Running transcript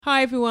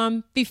Hi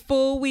everyone.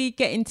 Before we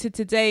get into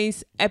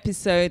today's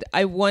episode,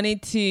 I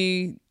wanted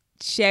to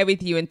share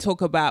with you and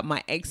talk about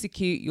my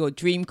Execute Your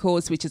Dream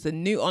course, which is a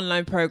new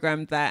online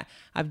program that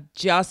I've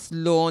just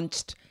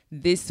launched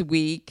this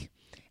week.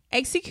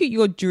 Execute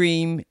Your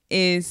Dream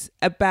is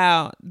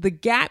about the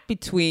gap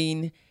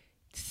between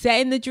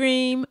setting the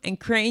dream and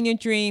creating your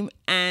dream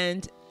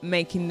and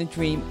making the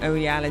dream a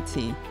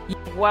reality.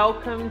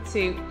 Welcome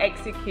to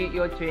Execute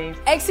Your Dreams.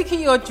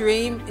 Execute Your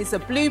Dream is a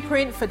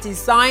blueprint for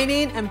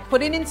designing and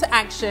putting into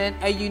action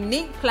a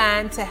unique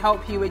plan to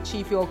help you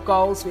achieve your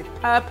goals with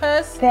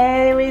purpose.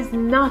 There is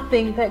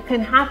nothing that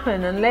can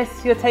happen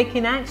unless you're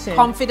taking action.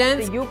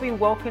 Confidence. So you'll be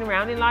walking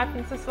around in life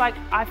and it's just like,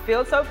 I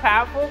feel so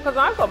powerful because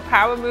I've got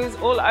power moves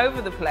all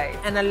over the place.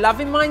 And a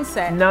loving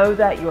mindset. Know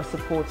that you're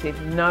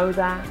supported. Know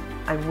that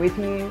I'm with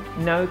you.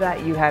 Know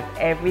that you have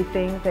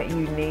everything that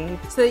you need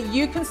so that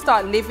you can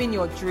start living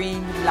your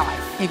dream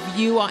life. If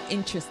you are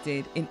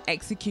interested in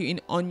executing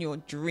on your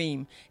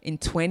dream in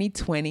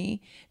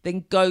 2020,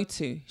 then go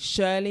to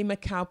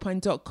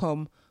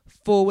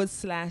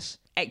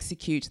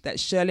shirleymcalpine.com/execute.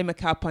 That's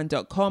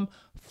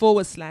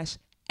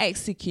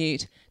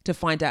shirleymcalpine.com/execute to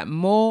find out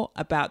more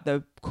about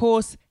the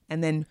course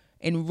and then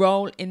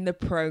enroll in the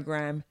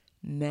program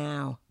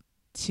now,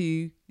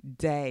 today.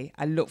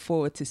 I look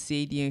forward to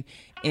seeing you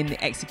in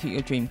the Execute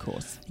Your Dream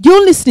course.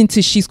 You're listening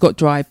to She's Got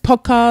Drive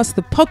podcast,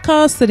 the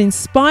podcast that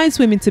inspires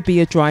women to be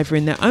a driver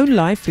in their own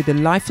life through the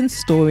life and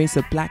stories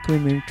of Black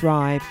women who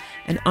drive.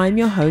 And I'm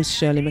your host,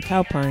 Shirley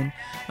McAlpine.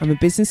 I'm a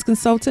business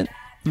consultant,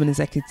 I'm an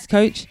executive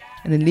coach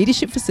and a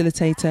leadership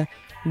facilitator,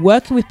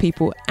 working with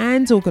people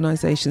and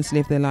organizations to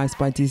live their lives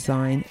by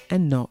design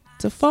and not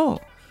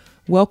default.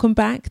 Welcome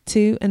back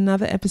to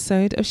another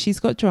episode of She's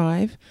Got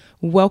Drive.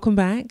 Welcome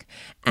back.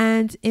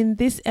 And in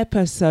this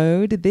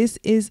episode, this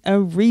is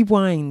a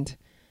rewind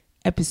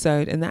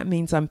episode. And that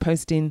means I'm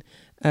posting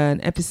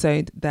an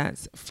episode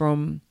that's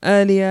from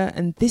earlier.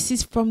 And this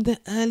is from the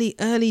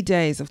early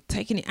days. I've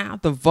taken it out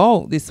of the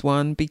vault, this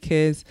one,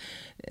 because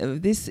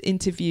this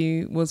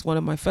interview was one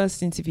of my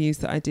first interviews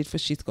that I did for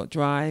She's Got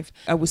Drive.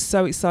 I was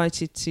so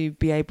excited to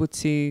be able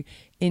to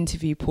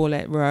interview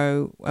Paulette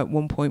Rowe at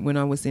one point when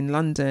I was in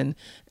London,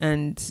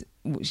 and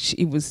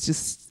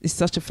it's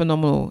such a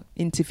phenomenal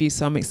interview,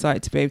 so I'm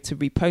excited to be able to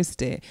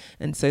repost it,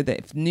 and so that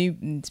if new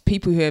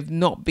people who have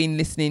not been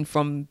listening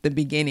from the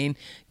beginning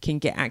can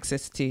get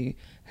access to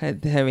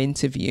her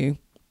interview.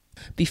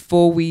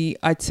 Before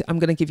I'm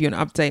going to give you an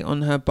update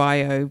on her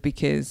bio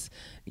because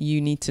you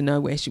need to know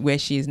where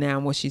she is now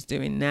and what she's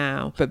doing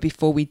now. But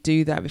before we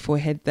do that, before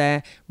we head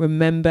there,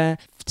 remember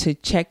to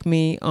check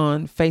me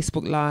on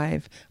Facebook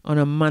Live on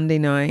a Monday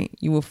night.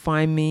 You will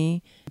find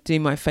me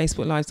doing my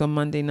Facebook Lives on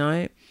Monday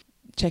night.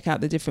 Check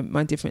out my different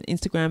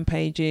Instagram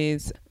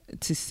pages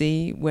to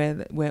see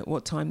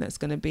what time that's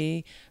going to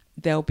be.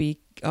 I'll be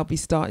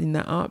starting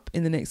that up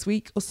in the next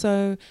week or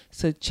so.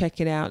 So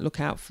check it out. Look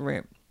out for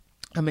it.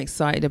 I'm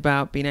excited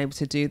about being able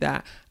to do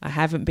that. I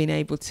haven't been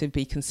able to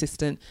be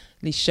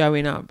consistently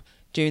showing up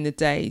during the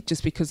day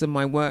just because of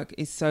my work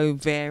is so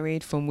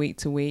varied from week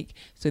to week.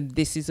 So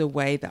this is a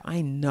way that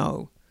I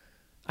know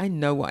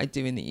what I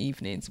do in the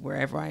evenings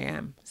wherever I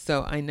am.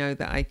 So I know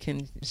that I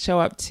can show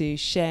up to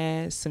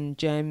share some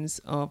gems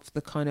of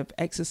the kind of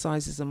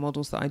exercises and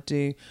models that I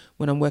do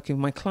when I'm working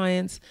with my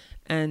clients.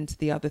 And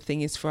the other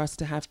thing is for us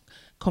to have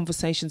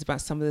conversations about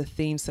some of the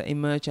themes that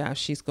emerge out of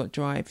She's Got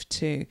Drive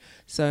too.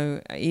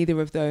 So either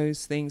of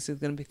those things are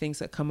going to be things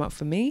that come up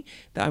for me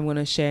that I want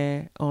to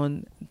share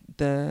on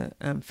the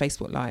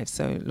Facebook Live.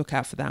 So look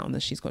out for that on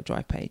the She's Got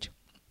Drive page.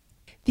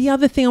 The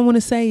other thing I want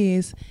to say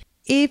is,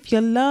 if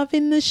you're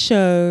loving the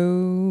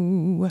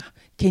show,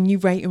 can you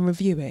rate and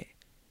review it?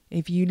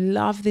 If you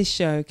love this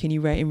show, can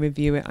you rate and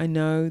review it? I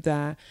know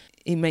that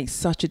it makes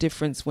such a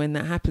difference when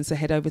that happens. So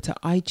head over to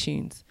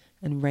iTunes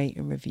and rate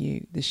and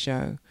review the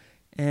show.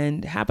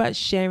 And how about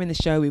sharing the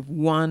show with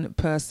one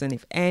person?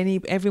 If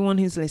everyone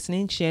who's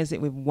listening shares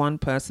it with one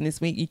person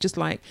this week,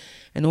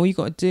 and all you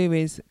got to do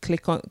is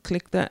click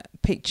that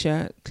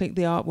picture, click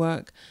the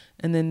artwork,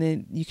 and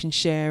then you can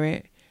share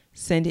it,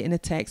 send it in a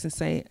text and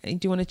say, hey,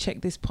 do you want to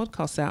check this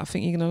podcast out? I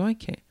think you're going to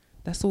like it.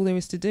 That's all there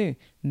is to do.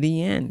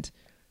 The end.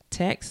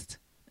 Text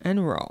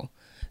and roll.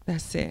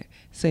 That's it.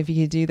 So if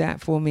you could do that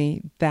for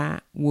me,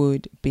 that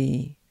would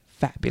be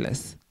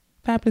fabulous.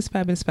 Fabulous,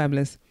 fabulous,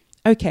 fabulous.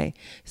 Okay,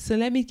 so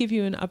let me give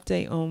you an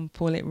update on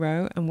Paulette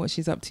Rowe and what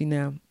she's up to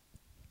now.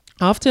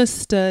 After a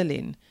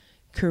sterling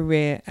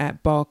career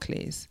at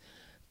Barclays,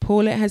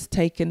 Paulette has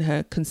taken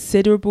her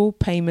considerable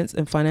payments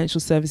and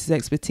financial services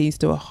expertise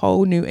to a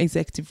whole new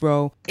executive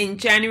role. In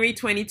January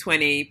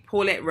 2020,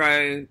 Paulette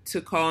Rowe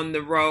took on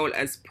the role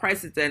as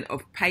president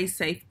of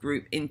PaySafe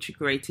Group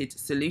Integrated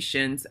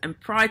Solutions, and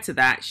prior to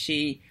that,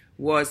 she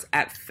was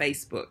at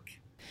Facebook.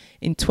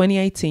 In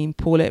 2018,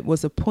 Paulette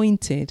was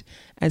appointed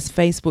as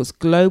Facebook's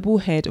global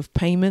head of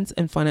payments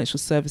and financial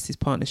services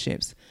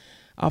partnerships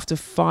after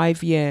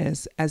 5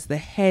 years as the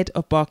head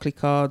of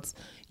Barclaycard's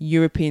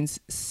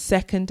Europe's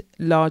second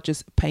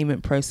largest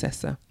payment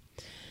processor.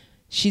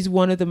 She's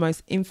one of the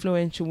most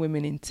influential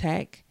women in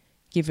tech,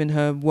 given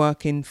her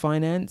work in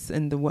finance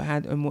and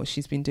what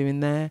she's been doing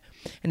there.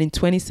 And in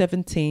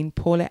 2017,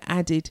 Paulette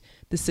added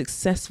the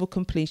successful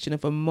completion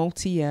of a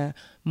multi-year,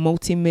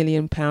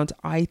 multi-million pound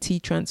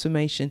IT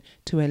transformation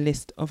to her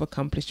list of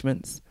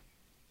accomplishments.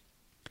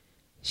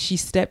 She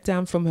stepped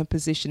down from her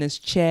position as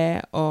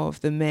chair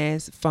of the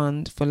Mayor's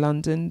Fund for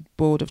London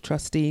Board of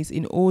Trustees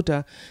in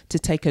order to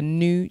take a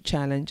new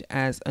challenge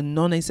as a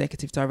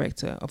non-executive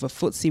director of a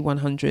FTSE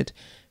 100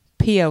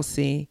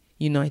 PLC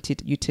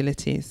United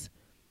Utilities.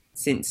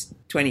 Since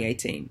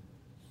 2018.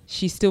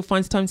 She still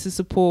finds time to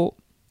support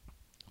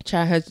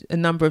a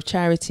number of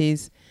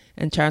charities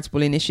and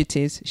charitable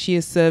initiatives. She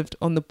has served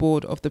on the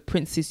board of the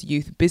Prince's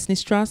Youth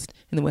Business Trust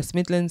in the West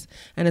Midlands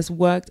and has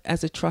worked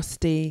as a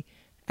trustee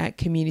at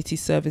Community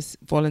Service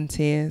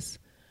Volunteers.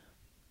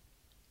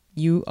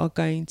 You are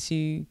going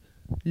to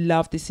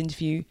love this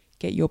interview.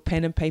 Get your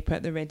pen and paper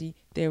at the ready.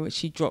 There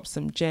she drops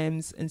some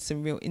gems and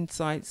some real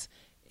insights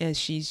as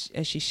she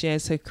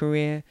shares her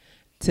career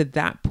to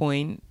that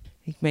point.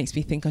 It makes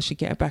me think I should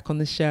get her back on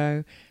the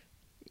show.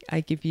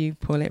 I give you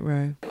Paulette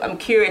Rowe. I'm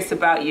curious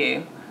about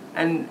you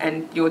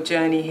and your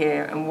journey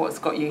here and what's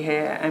got you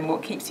here and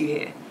what keeps you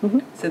here. Mm-hmm.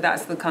 So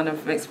that's the kind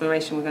of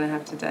exploration we're going to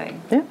have today.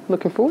 Yeah,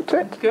 looking forward to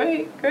it.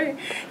 Great.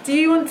 Do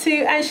you want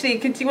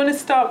to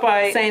start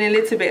by saying a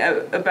little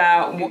bit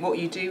about what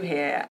you do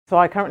here? So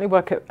I currently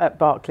work at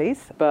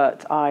Barclays,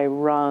 but I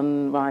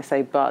run, when I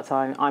say but,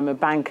 I'm a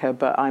banker,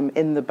 but I'm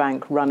in the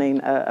bank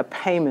running a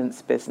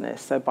payments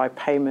business. So by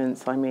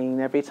payments, I mean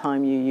every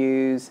time you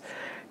use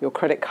your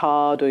credit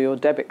card or your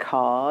debit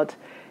card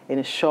in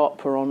a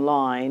shop or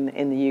online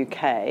in the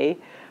UK,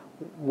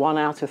 1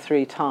 out of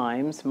 3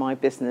 times my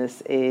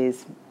business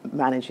is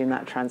managing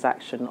that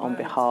transaction on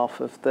behalf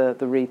of the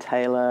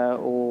retailer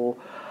or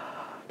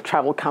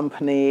travel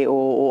company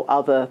or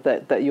other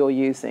that you're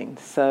using.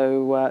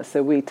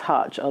 So we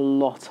touch a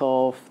lot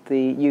of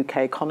the UK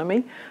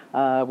economy,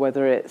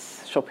 whether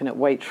it's shopping at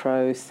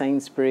Waitrose,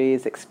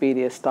 Sainsbury's,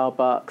 Expedia,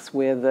 Starbucks.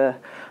 We're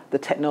the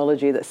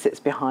technology that sits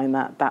behind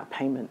that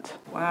payment.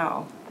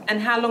 Wow. And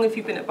how long have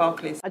you been at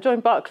Barclays? I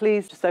joined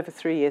Barclays just over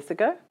 3 years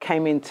ago.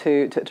 Came in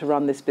to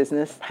run this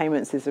business.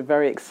 Payments is a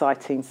very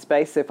exciting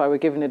space. So if I were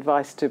giving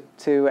advice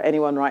to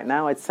anyone right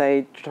now, I'd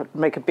say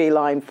make a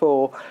beeline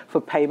for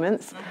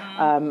payments.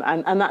 Mm-hmm.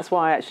 And that's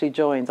why I actually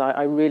joined.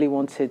 I really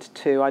wanted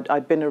to.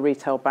 I'd been a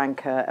retail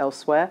banker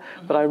elsewhere,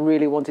 mm-hmm. but I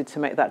really wanted to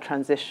make that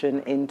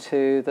transition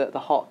into the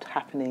hot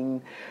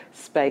happening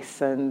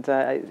space, and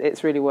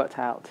it's really worked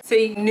out. So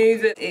you knew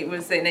that it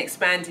was an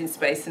expanding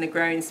space and a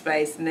growing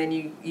space, and then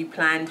you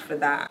planned for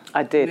that.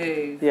 I did.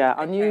 Move. Yeah,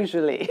 okay.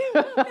 Unusually.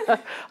 I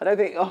don't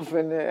think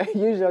often.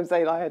 Usually I'm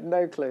saying I had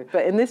no clue.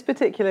 But in this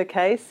particular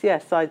case,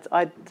 yes,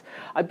 I'd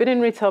been in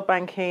retail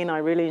banking. I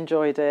really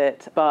enjoyed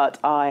it, but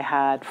I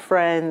had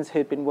friends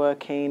who'd been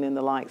working in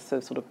the likes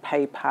of sort of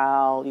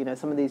PayPal,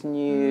 some of these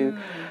new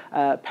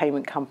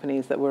payment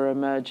companies that were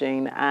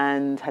emerging,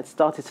 and had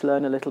started to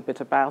learn a little bit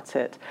about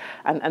it,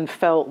 and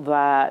felt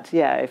that,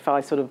 if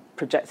I sort of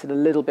projected a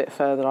little bit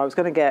further, I was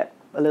going to get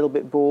a little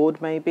bit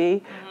bored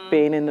maybe,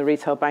 being in the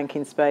retail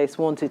banking space,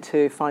 wanted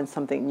to find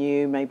something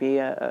new, maybe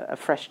a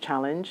fresh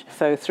challenge.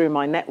 So through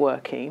my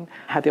networking,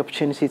 I had the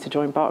opportunity to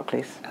join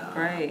Barclays.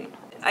 Great.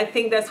 I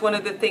think that's one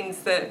of the things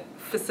that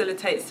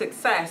facilitates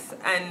success.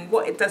 And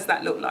what does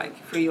that look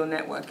like through your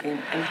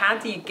networking? And how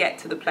do you get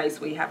to the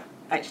place where you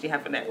actually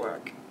have a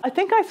network? I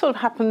think I sort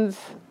of happened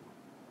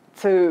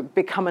to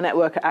become a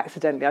networker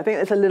accidentally. I think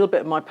it's a little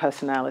bit of my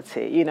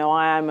personality.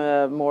 I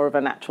am more of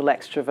a natural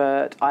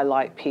extrovert. I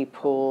like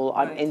people.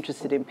 I'm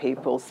interested in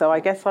people. So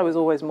I guess I was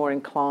always more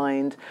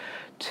inclined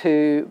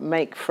to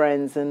make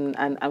friends and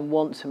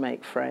want to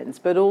make friends,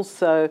 but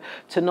also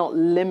to not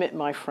limit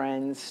my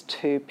friends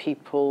to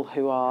people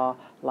who are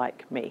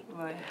like me.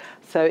 Right.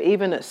 So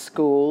even at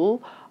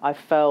school, I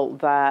felt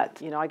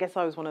that, I guess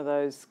I was one of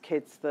those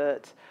kids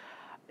that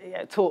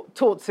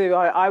taught to,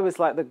 I was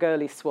like the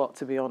girly swot,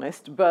 to be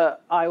honest,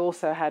 but I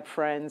also had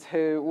friends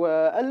who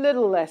were a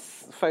little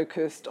less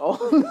focused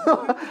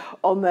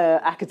on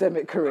their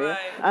academic career. Right.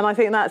 And I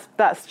think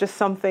that's just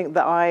something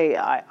that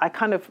I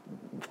kind of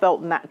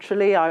felt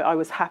naturally. I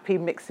was happy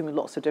mixing with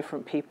lots of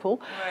different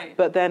people. Right.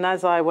 But then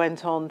as I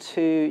went on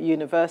to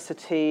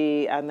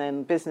university and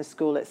then business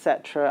school,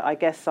 etc., I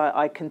guess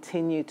I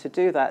continued to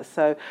do that.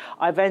 So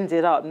I've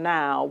ended up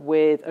now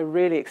with a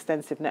really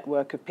extensive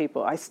network of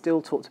people. I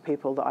still talk to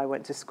people that I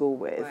went to school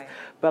with, right.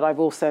 but I've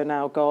also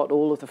now got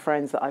all of the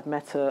friends that I've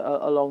met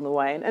along the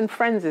way. And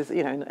friends is,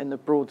 in the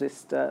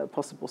broadest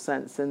possible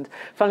sense. And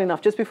funnily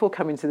enough, just before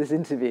coming to this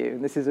interview,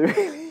 and this is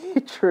really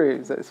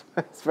true, so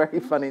it's very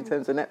funny in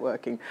terms of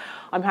networking,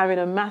 I'm having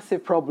a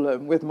massive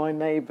problem with my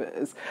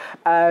neighbours,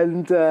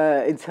 and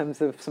in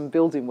terms of some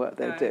building work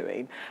they're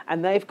doing,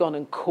 and they've gone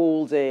and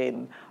called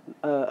in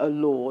a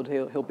lord,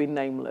 he'll be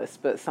nameless,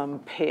 but some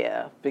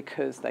peer,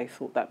 because they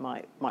thought that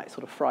might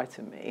sort of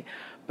frighten me.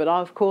 But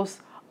of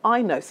course,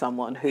 I know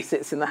someone who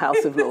sits in the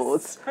House of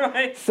Lords.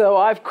 Right. So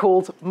I've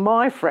called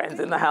my friend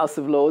in the House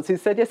of Lords who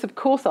said, yes, of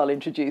course I'll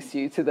introduce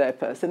you to their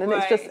person. And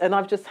it's just, and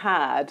I've just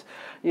had,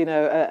 you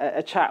know,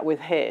 a chat with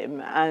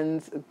him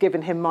and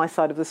given him my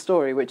side of the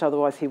story, which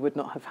otherwise he would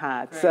not have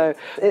had. Great. So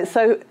it's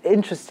so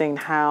interesting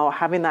how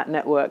having that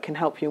network can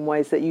help you in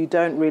ways that you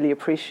don't really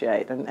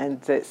appreciate.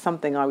 And it's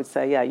something I would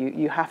say, yeah,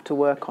 you have to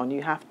work on.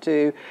 You have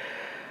to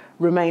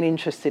remain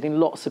interested in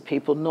lots of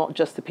people, not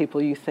just the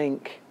people you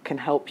think can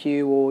help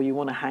you or you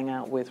want to hang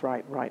out with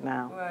right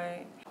now.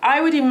 Right.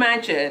 I would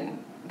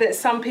imagine that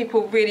some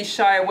people really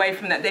shy away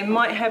from that. They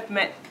might have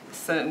met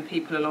certain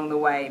people along the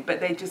way, but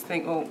they just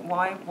think, well,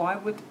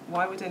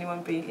 why would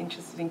anyone be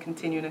interested in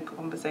continuing a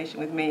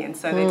conversation with me? And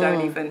so they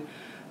don't even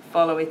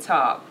follow it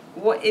up.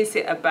 What is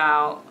it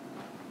about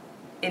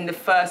in the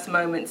first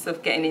moments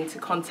of getting into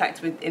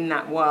contact with in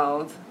that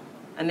world,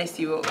 unless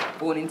you were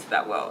born into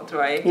that world,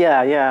 right?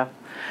 Yeah, yeah.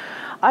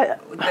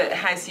 That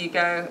has you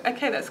go,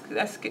 okay, that's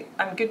good.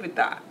 I'm good with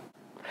that.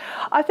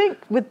 I think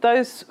with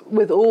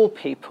all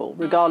people,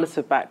 regardless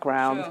of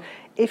background, Sure.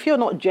 if you're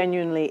not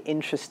genuinely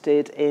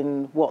interested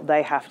in what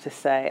they have to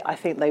say, I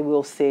think they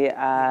will see it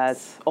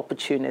as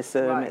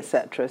opportunism, Right.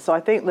 etc. So I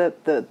think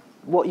that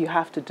what you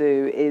have to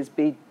do is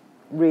be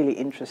really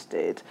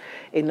interested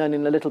in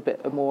learning a little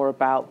bit more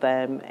about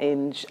them.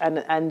 And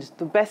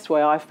the best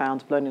way I've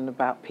found of learning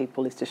about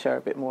people is to share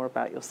a bit more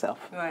about yourself.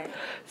 Right.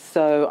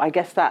 So I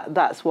guess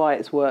that's why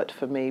it's worked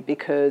for me,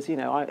 because, you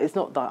know, it's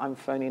not that I'm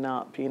phoning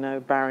up, you know,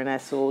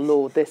 Baroness or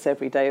Lord this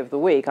every day of the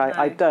week.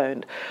 I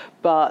don't.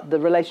 But the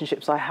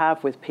relationships I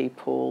have with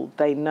people,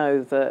 they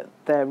know that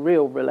they're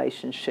real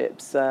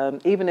relationships.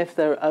 Even if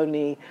they're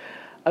only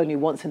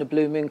once in a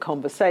blue moon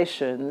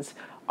conversations,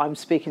 I'm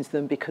speaking to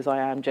them because I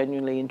am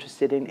genuinely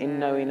interested in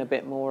knowing a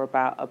bit more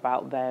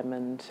about them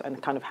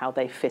and kind of how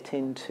they fit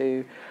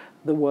into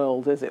the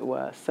world, as it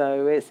were.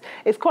 So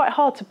it's quite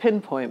hard to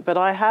pinpoint, but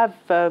I have...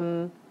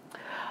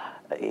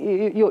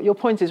 Your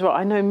point is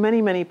right. I know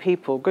many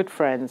people, good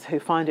friends, who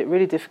find it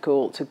really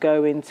difficult to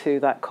go into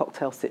that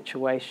cocktail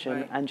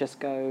situation and just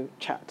go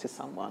chat to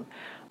someone.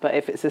 But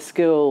if it's a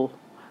skill,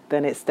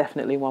 then it's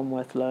definitely one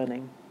worth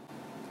learning.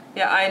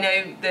 Yeah, I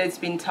know there's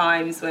been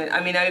times when,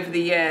 I mean, over the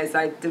years,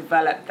 I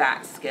developed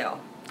that skill.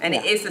 And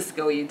it is a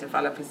skill you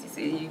develop, as you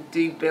see, you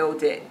do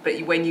build it.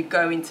 But when you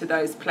go into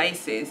those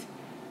places,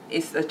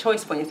 it's a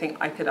choice point. You think,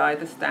 I could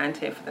either stand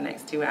here for the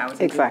next 2 hours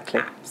and do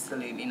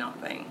absolutely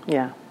nothing.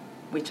 Yeah.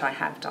 Which I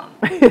have done.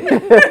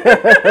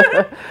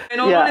 In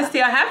all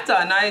honesty, I have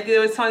done.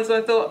 There were times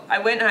when I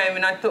went home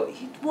and I thought,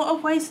 what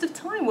a waste of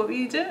time. What were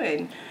you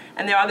doing?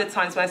 And there are other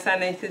times when I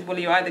stand there and said, well,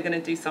 you're either going to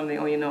do something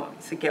or you're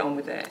not, so get on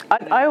with it.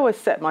 I always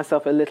set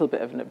myself a little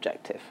bit of an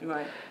objective.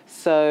 Right.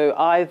 So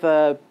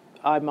either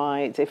I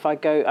might, if I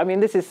go, I mean,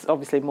 this is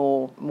obviously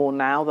more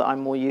now that I'm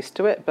more used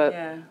to it, but,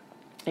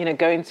 you know,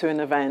 going to an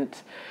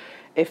event,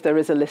 if there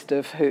is a list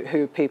of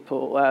who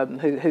people,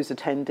 who's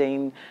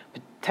attending,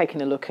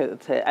 taking a look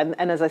at it, and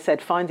as I said,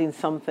 finding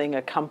something,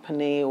 a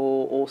company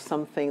or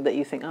something that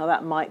you think, oh,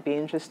 that might be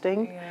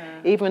interesting. Yeah.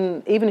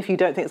 Even if you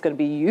don't think it's going to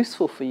be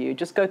useful for you,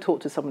 just go talk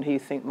to someone who you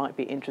think might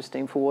be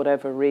interesting for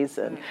whatever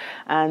reason,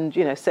 and,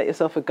 you know, set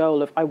yourself a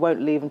goal of, I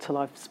won't leave until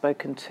I've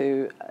spoken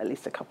to at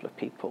least a couple of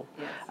people.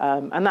 Yes.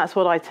 And that's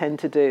what I tend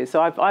to do.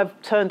 So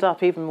I've turned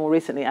up even more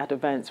recently at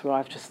events where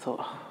I've just thought,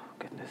 oh,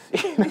 goodness,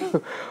 you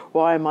know,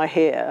 why am I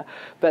here?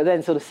 But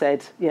then sort of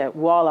said, yeah,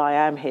 while I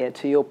am here,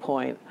 to your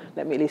point,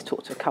 let me at least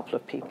talk to a couple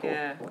of people.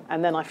 Yeah.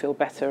 And then I feel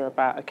better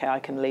about, okay, I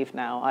can leave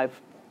now.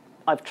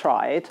 I've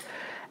tried.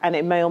 And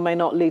it may or may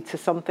not lead to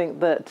something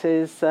that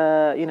is,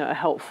 you know, a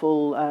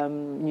helpful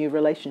new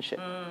relationship.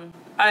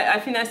 I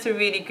think that's a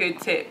really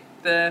good tip,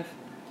 the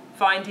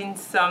finding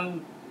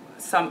some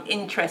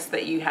interest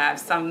that you have,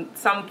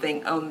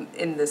 something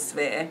in the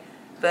sphere,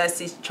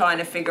 versus trying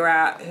to figure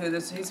out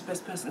who's the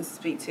best person to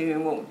speak to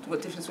and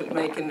what difference will it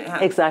make. And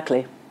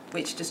Exactly.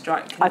 Which just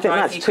drive you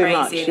that's crazy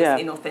much, and it's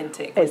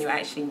inauthentic when you're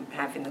actually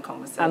having the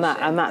conversation.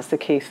 And that's the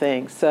key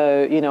thing.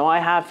 So, you know, I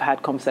have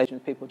had conversations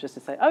with people just to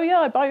say, oh,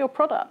 yeah, I buy your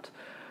product.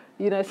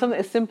 You know, something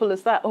as simple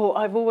as that. Or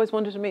I've always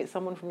wanted to meet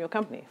someone from your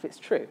company, if it's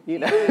true, you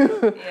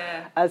know.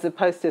 As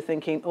opposed to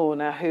thinking, oh,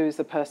 now who's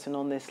the person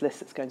on this list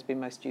that's going to be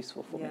most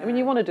useful for me? I mean,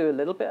 you want to do a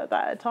little bit of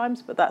that at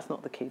times, but that's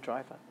not the key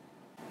driver.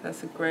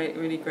 That's a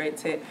really great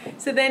tip.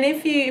 So then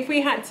if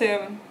we had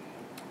to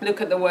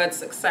look at the word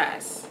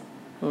success,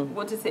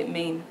 what does it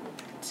mean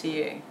to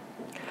you?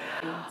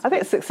 I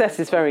think success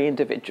is very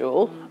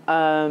individual.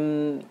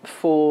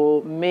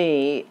 For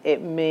me,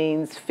 it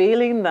means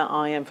feeling that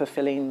I am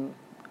fulfilling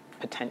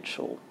the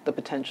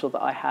potential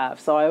that I have.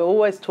 So I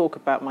always talk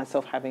about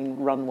myself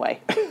having runway.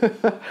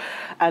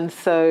 And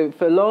so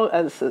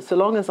so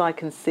long as I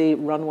can see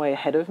runway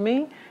ahead of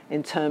me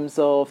in terms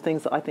of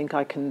things that I think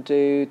I can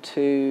do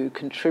to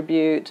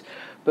contribute,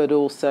 but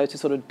also to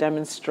sort of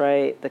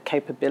demonstrate the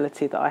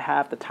capability that I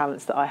have, the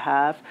talents that I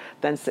have,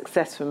 then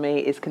success for me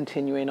is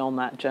continuing on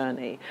that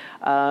journey.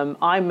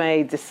 I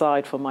may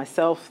decide for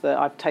myself that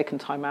I've taken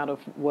time out of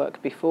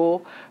work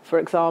before, for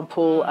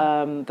example,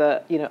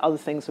 that, you know, other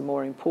things are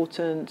more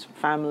important,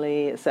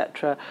 family,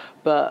 etc.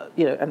 But,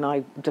 you know, and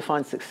I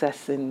define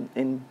success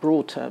in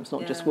broad terms,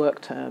 not just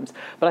work terms.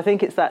 But I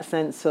think it's that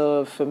sense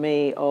of, for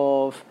me,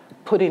 of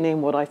putting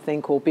in what I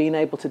think, or being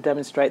able to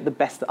demonstrate the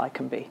best that I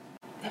can be.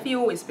 Have you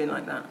always been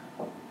like that?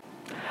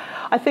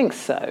 I think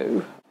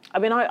so. I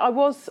mean, I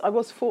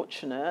was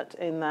fortunate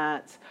in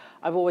that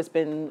I've always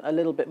been a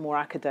little bit more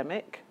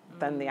academic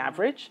than the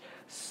average.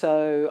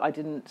 So I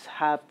didn't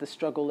have the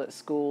struggle at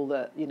school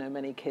that, you know,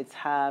 many kids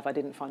have. I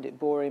didn't find it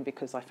boring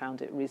because I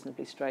found it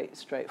reasonably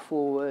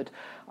straightforward.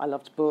 I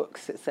loved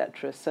books,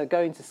 etc. So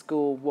going to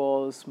school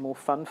was more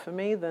fun for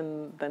me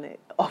than it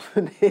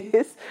often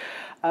is.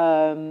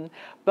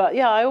 But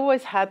yeah, I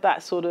always had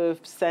that sort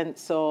of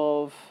sense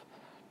of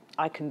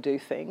I can do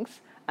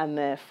things, and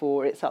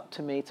therefore it's up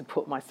to me to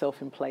put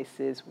myself in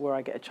places where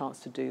I get a chance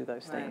to do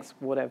those things,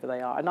 whatever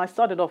they are. And I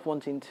started off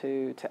wanting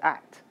to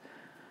act.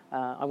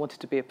 I wanted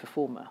to be a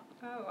performer.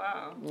 Oh,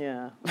 wow.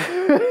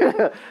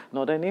 Yeah.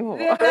 Not anymore.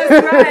 Yeah,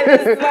 that's right.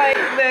 It's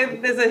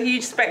like there's a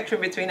huge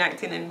spectrum between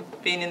acting and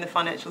being in the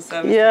financial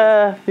services.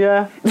 Yeah,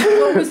 yeah.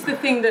 What was the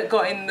thing that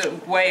got in the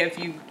way of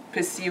you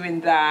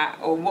pursuing that,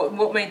 or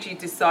what made you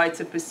decide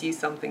to pursue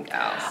something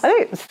else? I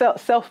think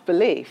it's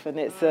self-belief, and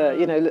it's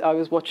you know, I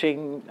was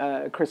watching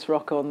Chris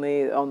Rock on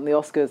the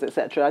Oscars,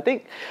 etc. I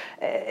think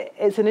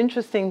it's an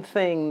interesting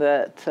thing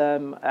that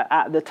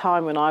at the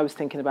time when I was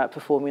thinking about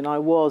performing, I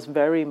was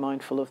very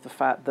mindful of the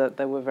fact that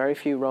there were very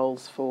few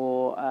roles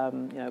for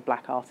you know,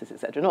 black artists,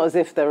 etc. Not as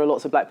if there are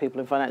lots of black people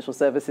in financial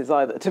services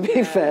either, to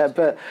be fair,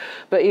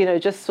 but you know,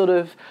 just sort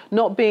of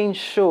not being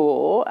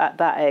sure at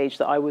that age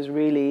that I was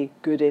really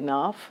good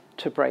enough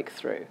to break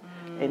through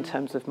in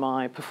terms of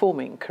my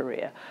performing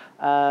career.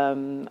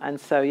 And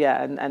so,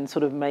 yeah, and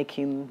sort of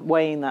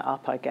weighing that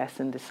up, I guess,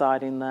 and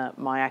deciding that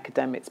my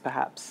academics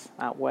perhaps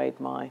outweighed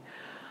my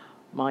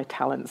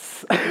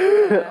talents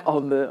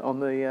on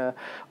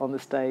the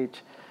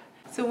stage.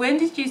 So when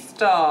did you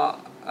start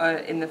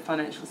in the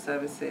financial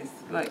services?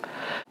 Like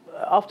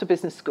after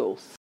business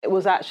schools. It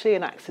was actually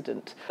an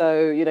accident.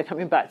 So, you know,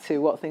 coming back to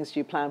what things do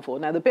you plan for?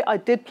 Now, the bit I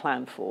did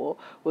plan for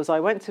was I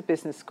went to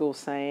business school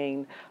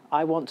saying,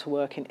 I want to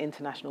work in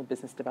international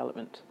business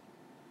development.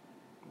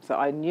 So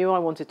I knew I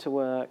wanted to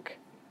work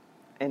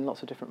in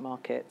lots of different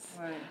markets.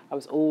 Right. I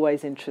was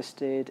always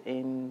interested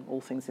in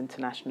all things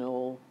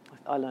international.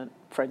 I learned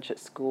French at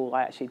school.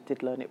 I actually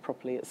did learn it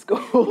properly at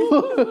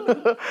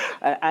school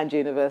and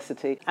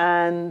university.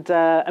 And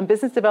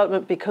business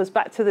development, because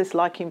back to this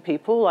liking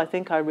people, I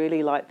think I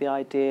really like the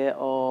idea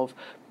of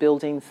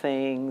building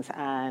things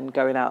and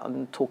going out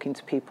and talking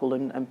to people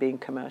and being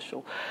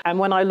commercial. And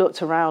when I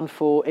looked around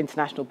for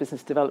international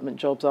business development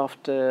jobs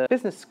after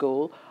business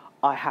school,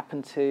 I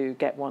happened to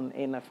get one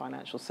in a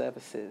financial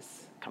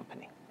services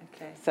company.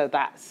 Okay. So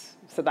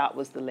that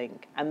was the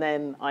link. And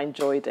then I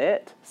enjoyed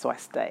it, so I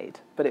stayed.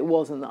 But it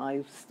wasn't that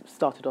I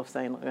started off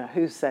saying, you know,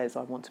 who says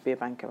I want to be a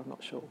banker? I'm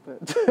not sure.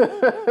 But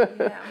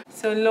yeah.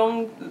 So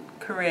long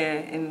career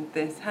in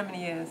this. How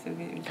many years would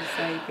you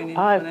say you've been in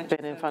I've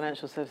been in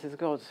financial services,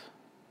 God,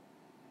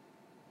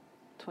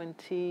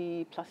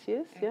 20 plus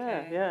years?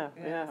 Okay. Yeah,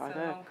 I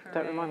know.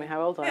 Don't remind me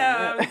how old I am.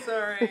 Yeah, I'm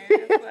sorry.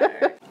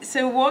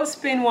 So what's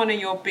been one of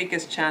your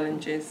biggest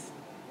challenges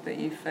that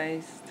you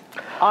faced?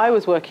 I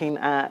was working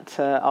at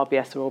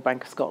RBS, the Royal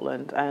Bank of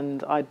Scotland,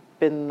 and I'd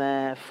been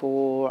there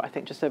for, I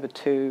think, just over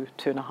two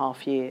and a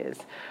half years,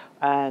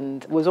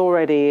 and was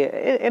already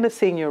in a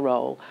senior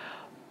role.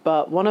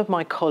 But one of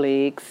my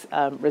colleagues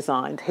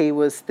resigned. He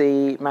was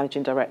the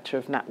managing director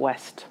of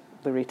NatWest,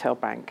 the retail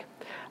bank.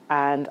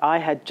 And I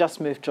had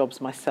just moved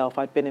jobs myself.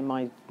 I'd been in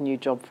my new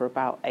job for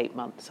about 8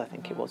 months, I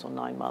think it was, or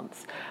 9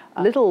 months.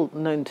 Little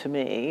known to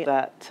me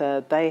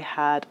that they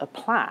had a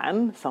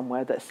plan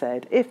somewhere that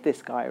said, if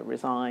this guy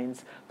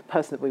resigns, the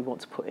person that we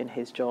want to put in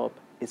his job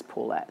is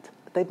Paulette.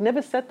 They'd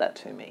never said that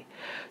to me.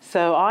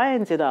 So I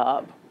ended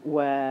up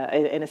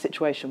in a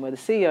situation where the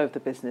CEO of the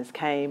business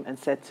came and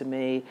said to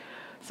me,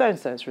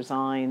 so-and-so's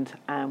resigned,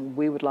 and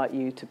we would like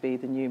you to be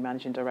the new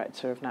managing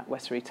director of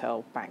NatWest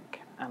Retail Bank.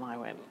 And I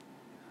went,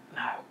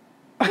 no.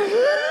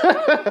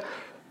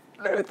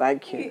 No,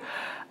 thank you.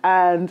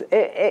 And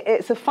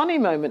it's a funny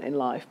moment in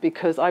life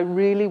because I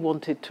really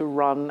wanted to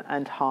run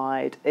and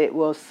hide. It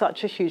was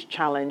such a huge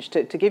challenge.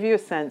 To give you a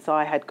sense,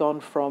 I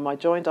joined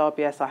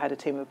RBS, I had a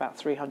team of about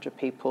 300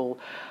 people.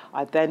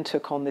 I then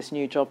took on this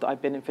new job that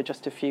I'd been in for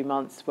just a few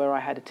months where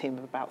I had a team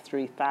of about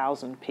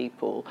 3,000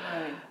 people.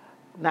 Right.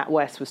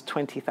 NatWest was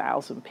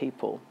 20,000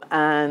 people,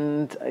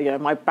 and you know,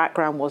 my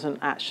background wasn't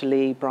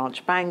actually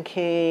branch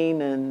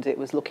banking, and it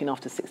was looking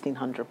after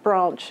 1,600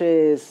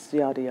 branches,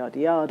 yada yada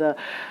yada,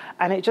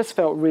 and it just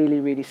felt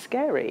really, really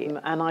scary.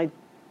 And I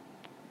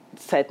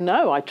said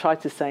no. I tried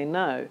to say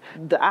no.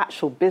 The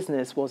actual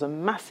business was a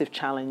massive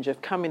challenge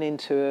of coming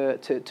into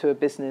a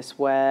business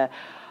where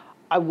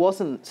I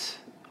wasn't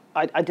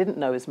I didn't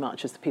know as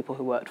much as the people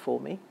who worked for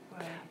me.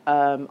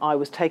 Right. I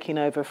was taking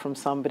over from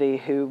somebody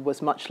who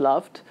was much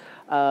loved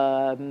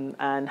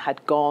and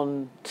had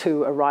gone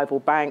to a rival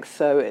bank.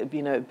 So, it'd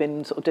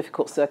been sort of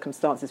difficult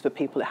circumstances for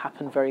people. It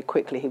happened very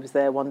quickly. He was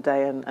there one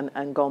day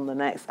and gone the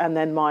next. And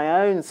then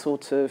my own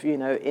sort of,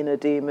 inner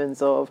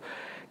demons of,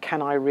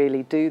 can I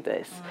really do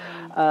this?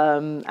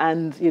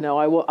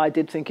 I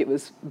did think it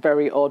was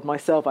very odd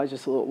myself. I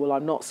just thought, well,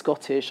 I'm not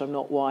Scottish, I'm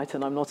not white,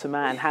 and I'm not a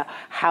man.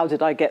 How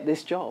did I get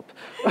this job?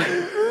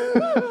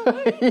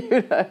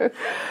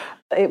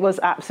 It was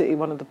absolutely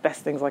one of the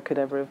best things I could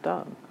ever have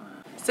done.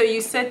 So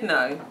you said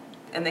no,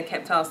 and they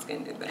kept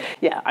asking, did they?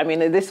 Yeah, I mean,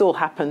 this all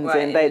happens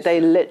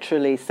they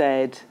literally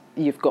said,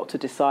 you've got to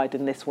decide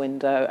in this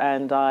window,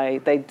 and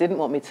they didn't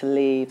want me to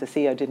leave, the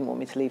CEO didn't want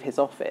me to leave his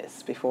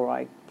office before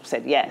I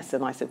said yes,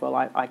 and I said, well,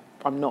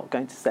 I'm not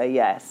going to say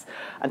yes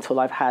until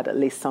I've had at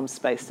least some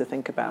space to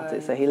think about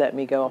it. So he let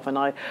me go off, and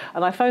I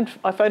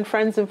phoned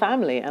friends and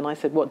family, and I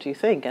said, what do you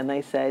think? And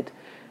they said,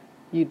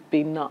 you'd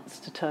be nuts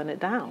to turn it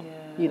down.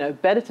 Yeah.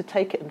 Better to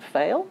take it and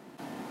fail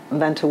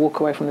than to walk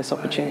away from this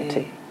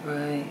opportunity.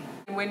 Right.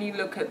 When you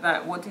look at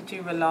that, what did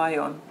you rely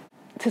on?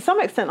 To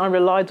some extent, I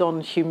relied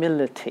on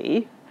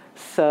humility.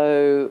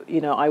 So,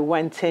 I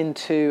went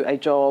into a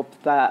job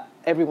that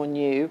everyone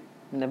knew.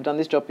 I'd never done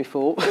this job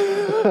before.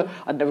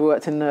 I'd never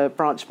worked in a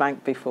branch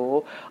bank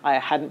before. I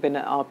hadn't been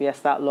at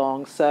RBS that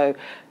long. So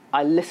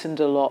I listened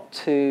a lot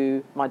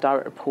to my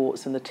direct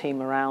reports and the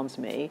team around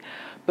me.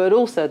 But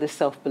also this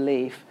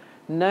self-belief,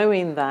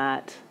 knowing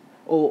that,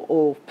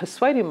 or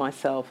persuading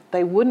myself,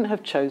 they wouldn't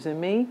have chosen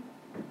me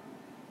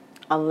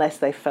unless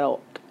they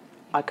felt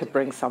I could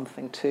bring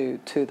something to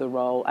the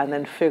role, and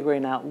then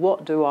figuring out,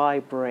 what do I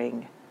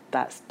bring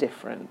that's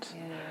different?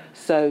 Yeah.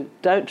 So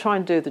don't try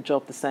and do the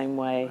job the same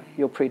way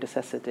your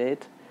predecessor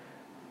did.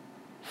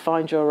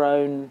 Find your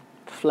own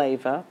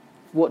flavour.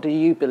 What do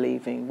you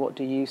believe in? What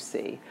do you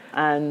see?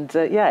 And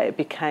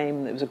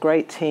it was a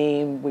great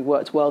team. We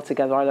worked well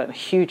together. I learned a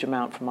huge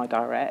amount from my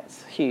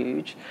directs,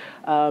 huge.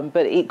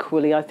 But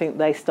equally, I think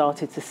they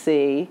started to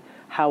see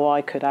how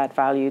I could add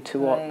value to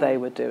what they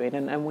were doing.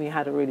 And we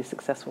had a really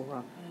successful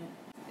run.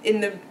 In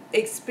the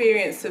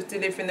experience of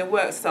delivering the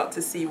work, start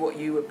to see what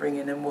you were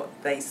bringing and what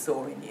they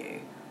saw in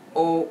you?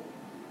 Or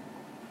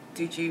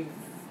did you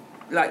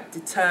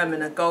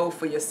determine a goal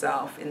for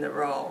yourself in the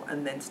role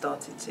and then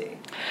started to?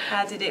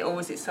 How did it, or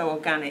was it so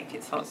organic?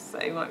 It's hard to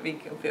say. It might be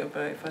a bit of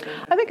both. I don't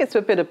know. I think it's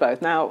a bit of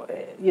both. Now,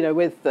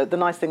 with the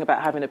nice thing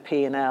about having a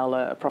P&L,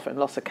 a profit and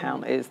loss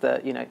account, is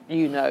that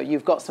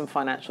you've got some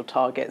financial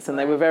targets, and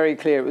they were very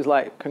clear. It was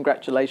like,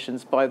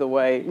 congratulations, by the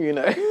way,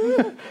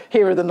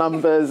 here are the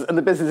numbers, and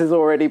the business is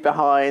already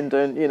behind,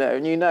 and you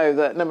know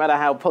that no matter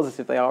how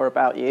positive they are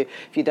about you,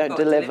 if you don't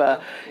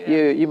deliver,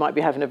 you might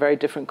be having a very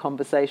different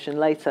conversation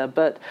later.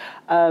 But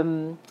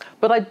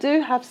I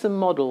do have some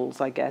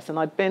models, I guess, and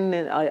I'd been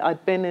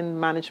in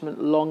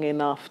management long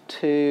enough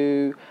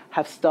to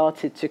have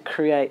started to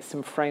create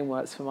some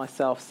frameworks for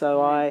myself.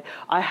 So I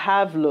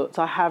have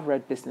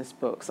read business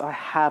books. I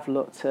have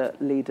looked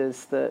at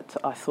leaders that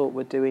I thought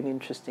were doing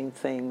interesting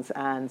things,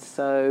 and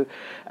so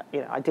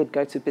I did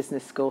go to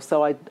business school.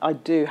 So I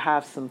do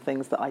have some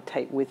things that I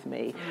take with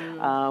me,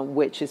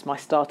 which is my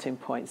starting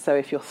point. So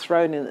if you're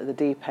thrown in at the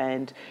deep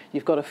end,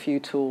 you've got a few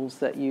tools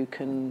that you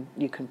can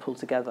pull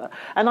together.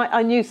 And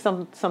I knew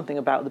something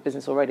about the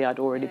business already. I'd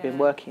already been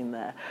working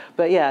there.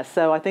 But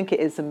so I think it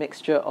is a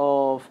mixture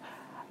of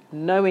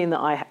knowing that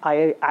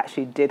I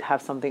actually did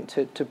have something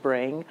to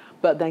bring,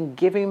 but then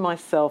giving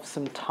myself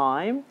some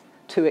time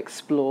to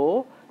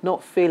explore,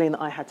 not feeling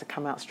that I had to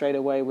come out straight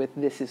away with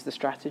this is the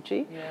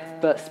strategy,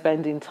 but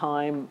spending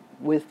time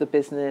with the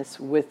business,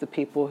 with the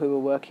people who were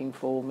working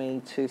for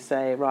me to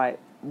say, right,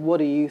 what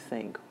do you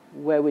think?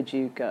 Where would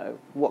you go?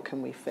 What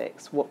can we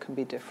fix? What can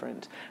be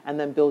different? And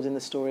then building the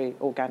story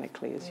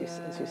organically, as you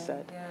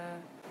said. Yeah.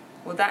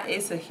 Well, that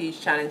is a huge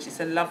challenge.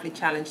 It's a lovely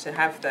challenge to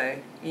have, though.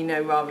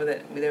 Rather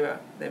than there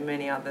are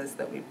many others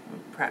that we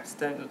perhaps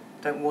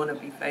don't want to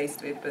be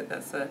faced with, but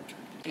that's a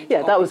huge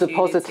that was a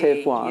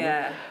positive one.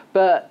 Yeah.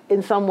 But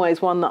in some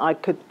ways, one that I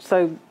could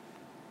so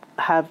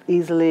have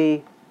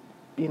easily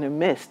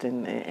missed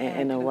in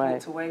a way.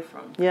 Walked away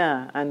from.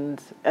 Yeah,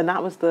 and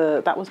that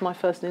was my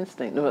first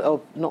instinct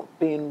of not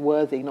being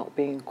worthy, not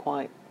being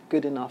quite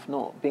good enough,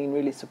 not being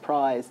really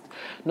surprised,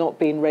 not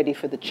being ready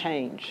for the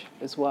change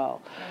as well.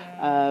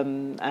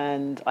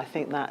 And I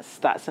think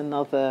that's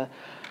another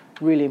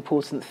really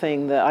important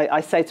thing that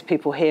I say to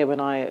people here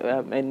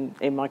when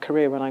in my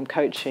career when I'm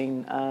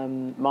coaching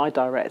my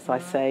directs. I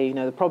say,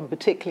 the problem,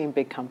 particularly in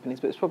big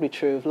companies, but it's probably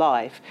true of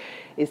life,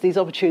 is these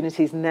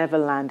opportunities never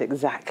land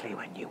exactly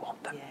when you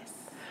want them. Yes.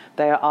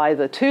 They are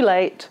either too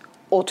late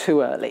or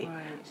too early.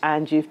 Right.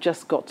 And you've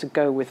just got to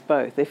go with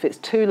both. If it's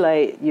too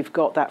late, you've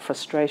got that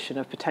frustration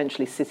of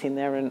potentially sitting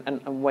there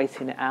and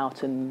waiting it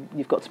out, and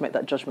you've got to make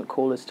that judgment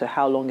call as to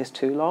how long is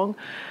too long.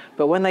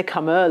 But when they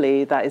come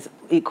early, that is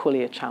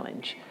equally a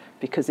challenge,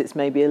 because it's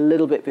maybe a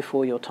little bit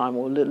before your time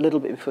or a little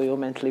bit before you're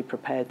mentally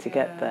prepared to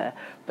get there,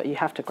 but you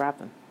have to grab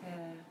them.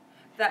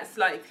 that's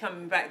like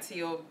coming back to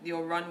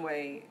your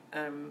runway.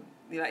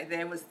 Like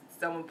there was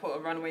someone put a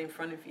runway in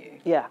front of you.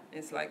 Yeah.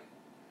 It's like,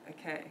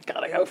 okay.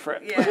 Gotta go for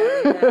it. Yeah,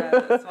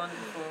 that's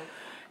wonderful.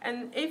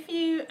 And if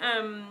you,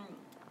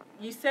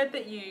 you said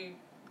that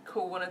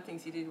one of the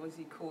things you did was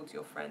you called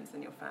your friends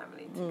and your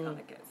family to kind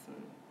of get some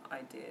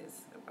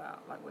ideas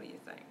about, like, what do you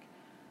think?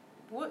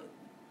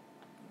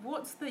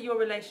 What's your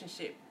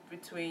relationship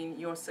between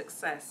your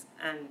success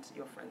and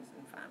your friends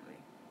and family?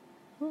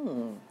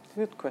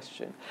 Good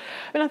question.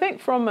 I mean, I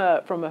think from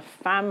a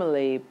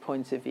family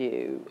point of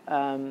view,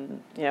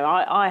 you know,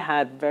 I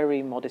had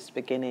very modest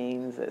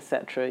beginnings,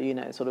 etc. You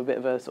know, sort of a bit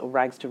of a sort of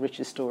rags to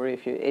riches story,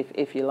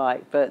 if you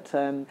like. But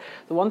the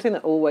one thing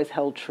that always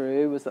held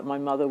true was that my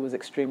mother was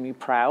extremely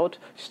proud,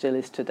 still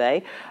is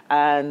today,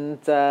 and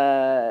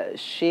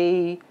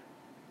she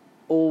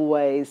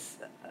always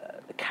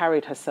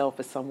carried herself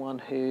as someone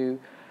who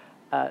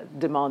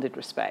demanded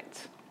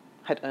respect,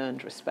 had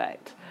earned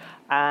respect.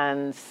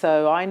 And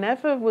so I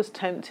never was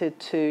tempted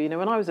to, you know,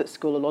 when I was at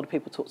school, a lot of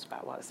people talked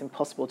about, well, it's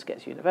impossible to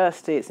get to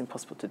university, it's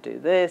impossible to do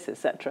this,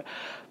 etc.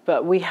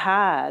 But we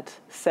had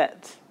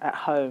set at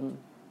home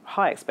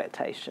high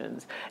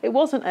expectations. It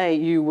wasn't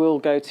you will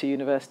go to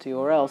university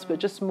or else, but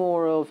just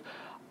more of,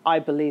 I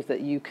believe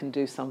that you can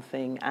do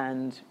something,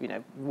 and, you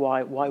know,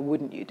 why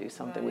wouldn't you do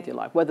something with your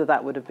life? Whether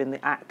that would have been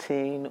the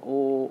acting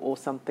or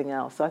something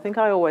else. So I think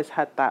I always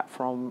had that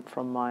from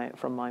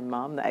my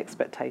mum, the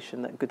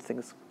expectation that good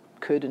things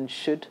could and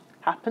should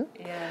happen.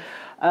 Yeah.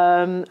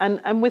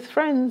 And with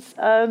friends,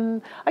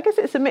 I guess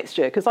it's a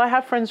mixture, because I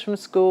have friends from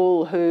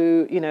school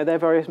who, you know, they're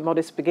very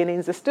modest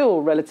beginnings. They're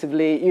still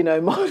relatively, you know,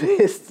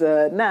 modest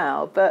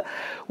now. But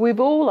we've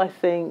all, I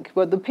think,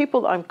 well, the people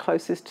that I'm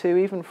closest to,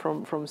 even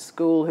from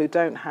school, who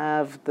don't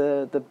have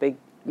the big,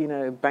 you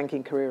know,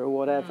 banking career or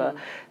whatever,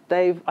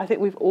 I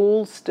think we've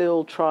all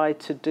still tried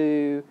to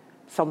do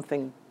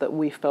something that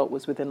we felt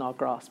was within our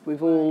grasp.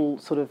 We've all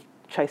sort of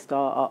chased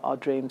our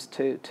dreams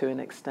to an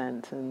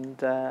extent,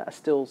 and are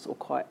still sort of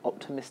quite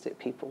optimistic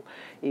people,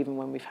 even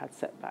when we've had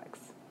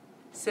setbacks.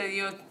 So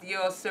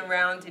you're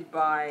surrounded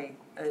by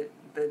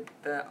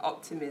the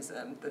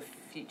optimism, the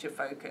future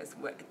focus,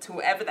 to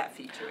whatever that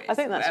future is. I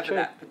think that's whatever true.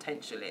 that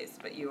potential is,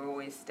 but you're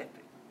always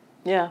stepping.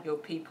 Yeah. Your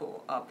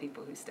people are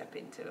people who step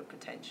into a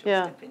potential,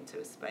 step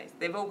into a space.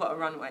 They've all got a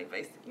runway,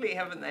 basically,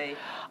 haven't they?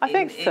 I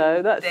think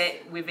so. That's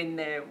within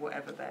their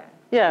whatever they're.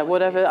 Yeah,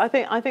 whatever. I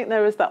think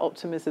there is that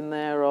optimism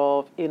there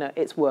of, you know,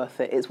 it's worth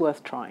it. It's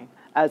worth trying,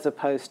 as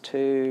opposed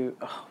to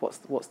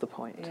what's the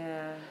point?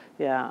 Yeah.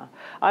 Yeah.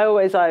 I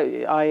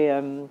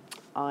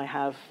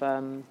have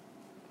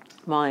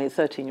my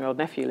 13-year-old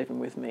nephew living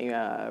with me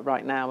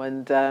right now,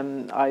 and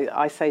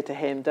I say to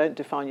him, don't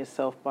define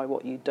yourself by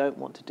what you don't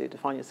want to do.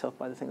 Define yourself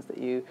by the things that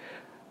you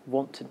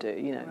want to do,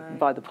 you know,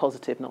 by the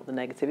positive, not the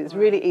negative. It's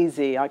really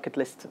easy. I could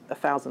list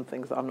 1,000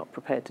 things that I'm not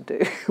prepared to do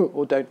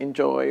or don't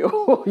enjoy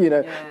or, you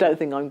know, don't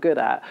think I'm good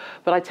at.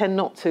 But I tend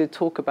not to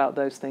talk about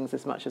those things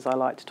as much as I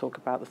like to talk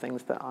about the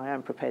things that I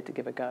am prepared to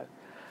give a go.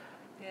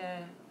 Yeah.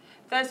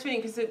 That's really,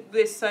 because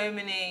there's so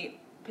many,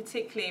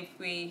 particularly if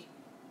we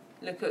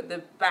look at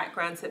the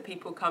backgrounds that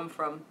people come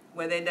from,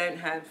 where they don't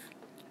have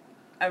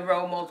a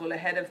role model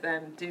ahead of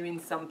them doing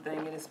something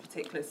in this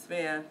particular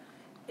sphere,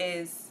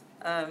 is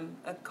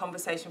a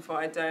conversation for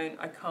I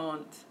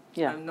can't,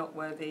 I'm not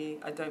worthy,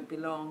 I don't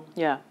belong.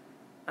 Yeah.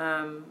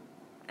 And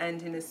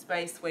in a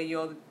space where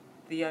you're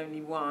the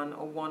only one,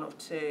 or one of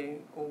two,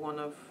 or one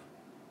of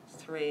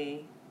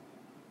three,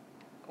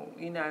 or,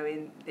 you know,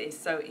 it's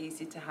so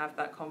easy to have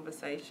that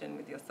conversation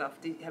with yourself.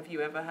 Have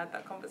you ever had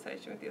that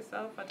conversation with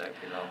yourself? I don't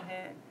belong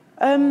here.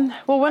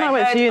 Well, when I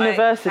went to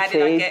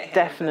university,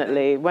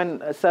 definitely.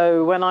 When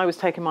I was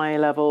taking my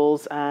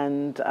A-levels,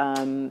 and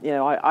you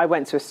know, I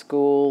went to a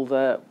school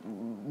that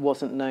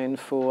wasn't known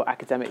for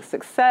academic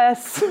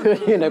success.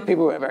 You know,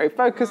 people were very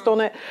focused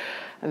on it,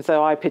 and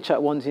so I pitched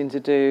up wanting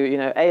to do, you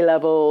know,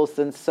 A-levels,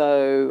 and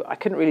so I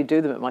couldn't really do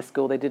them at my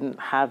school. They didn't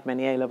have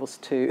many A-levels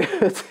to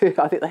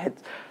I think they had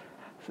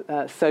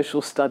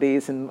social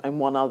studies and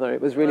one other.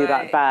 It was really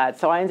that bad.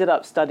 So I ended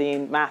up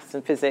studying maths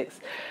and physics,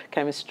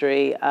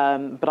 chemistry,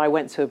 but I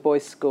went to a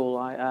boys' school.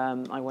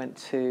 I went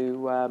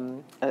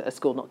to a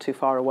school not too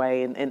far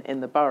away in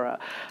the borough,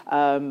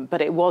 but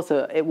it was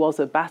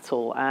a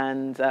battle.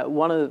 And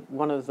one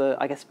of the,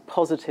 I guess,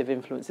 positive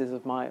influences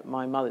of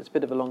my mother, it's a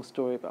bit of a long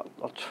story, but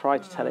I'll try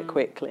to tell it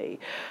quickly.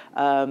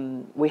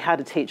 We had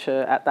a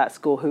teacher at that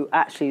school who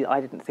actually I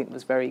didn't think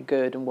was very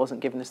good and wasn't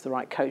giving us the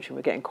right coaching.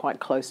 We're getting quite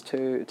close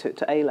to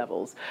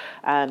A-levels,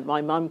 and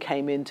my mum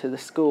came into the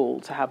school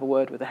to have a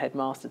word with the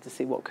headmaster to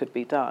see what could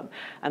be done.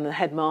 And the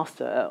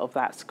headmaster of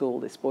that school,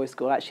 this boys'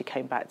 school, actually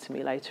came back to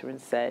me later and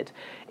said,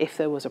 if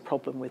there was a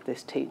problem with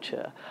this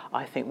teacher,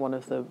 I think one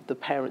of the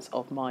parents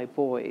of my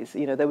boys,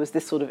 you know, there was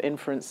this sort of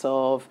inference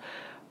of,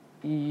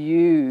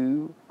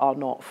 you are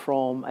not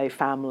from a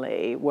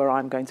family where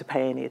I'm going to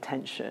pay any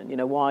attention. You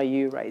know, why are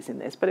you raising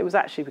this? But it was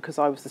actually because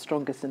I was the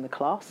strongest in the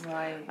class,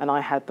 Right. and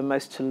I had the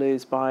most to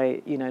lose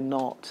by, you know,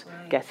 not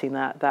Right. getting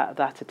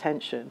that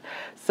attention.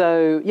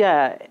 So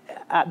yeah,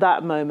 at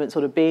that moment,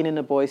 sort of being in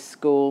a boys'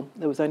 school,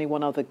 there was only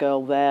one other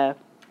girl there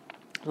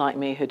like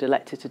me who'd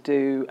elected to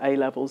do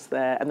A-levels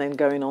there, and then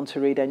going on to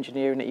read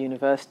engineering at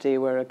university,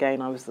 where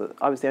again I was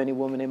the only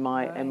woman in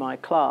my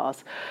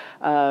class,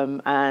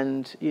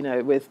 and you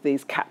know, with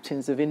these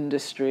captains of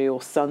industry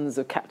or sons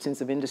of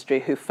captains of industry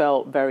who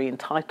felt very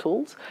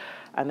entitled,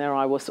 and there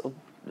I was sort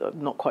of,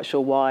 not quite sure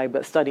why,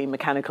 but studying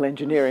mechanical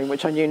engineering,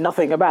 which I knew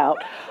nothing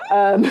about.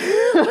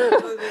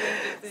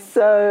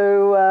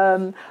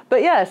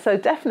 But yeah, so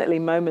definitely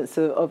moments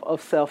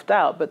of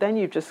self-doubt, but then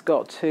you've just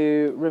got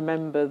to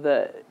remember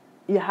that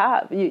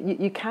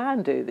you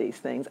can do these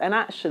things, and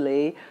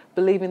actually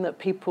believing that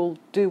people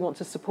do want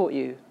to support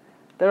you.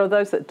 There are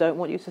those that don't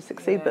want you to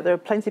succeed, but there are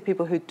plenty of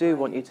people who do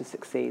want you to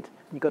succeed.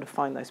 You've got to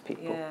find those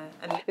people. Yeah.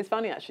 And It's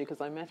funny actually,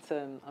 because I met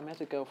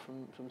a girl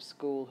from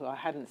school who I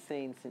hadn't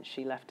seen since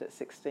she left at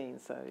 16.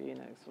 So you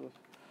know, sort of,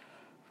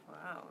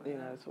 wow. you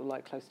know, sort of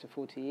like close to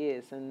 40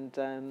 years, and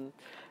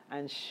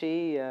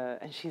she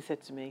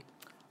said to me,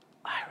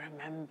 "I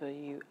remember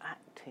you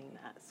acting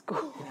at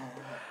school."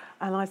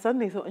 And I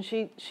suddenly thought, and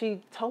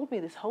she told me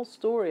this whole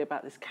story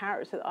about this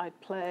character that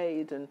I'd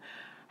played and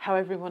how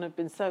everyone had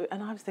been so,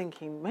 and I was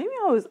thinking, maybe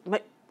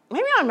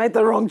I made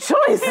the wrong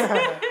choice.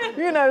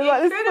 You know,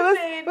 like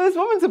for this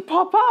woman to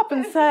pop up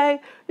and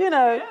say, you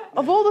know,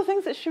 of all the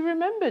things that she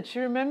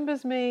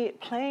remembers me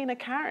playing a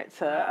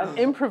character and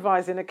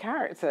improvising a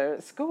character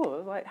at school. I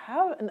was like,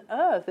 how on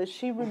earth has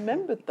she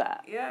remembered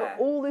that for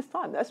all this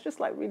time? That's just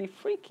like really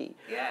freaky.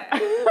 Yeah.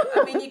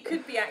 I mean, you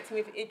could be acting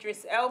with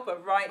Idris Elba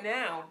right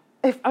now.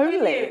 If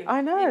only. I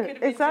know, You could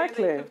have been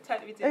exactly. doing, you could have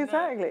totally been doing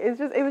Exactly.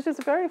 It was just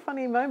a very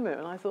funny moment,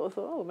 and I thought,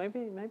 oh, maybe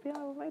I made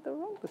the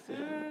wrong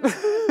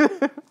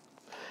decision.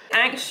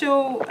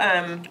 Actual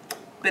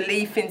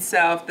belief in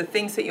self, the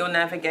things that you're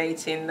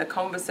navigating, the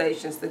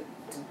conversations, the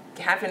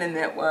having a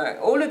network,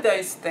 all of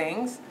those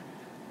things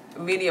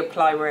really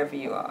apply wherever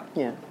you are.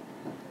 Yeah.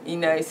 You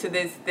know, so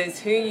there's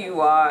who you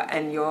are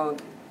and your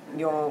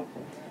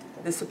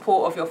the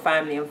support of your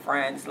family and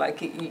friends.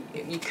 Like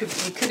you could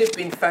have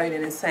been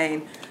phoning and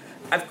saying,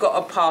 I've got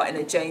a part in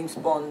a James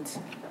Bond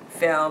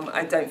film,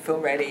 I don't feel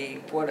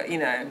ready, what, you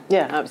know.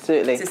 Yeah,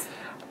 absolutely. Just,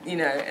 you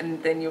know,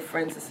 and then your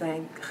friends are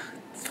saying,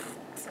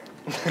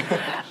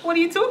 what are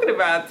you talking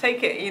about?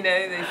 Take it, you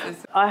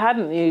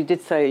know. You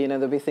did say, you know,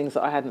 there'd be things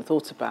that I hadn't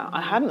thought about.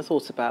 I hadn't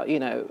thought about, you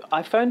know,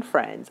 I phoned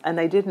friends and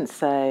they didn't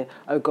say,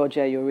 oh God,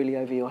 yeah, you're really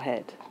over your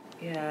head.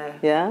 Yeah.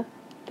 Yeah?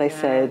 They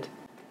said,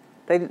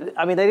 they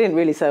didn't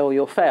really say, oh,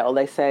 you'll fail.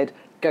 They said,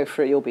 go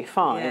for it, you'll be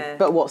fine. Yeah.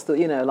 But what's the,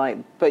 you know, like,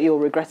 but you'll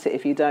regret it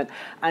if you don't.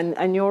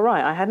 And you're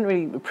right, I hadn't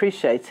really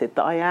appreciated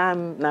that I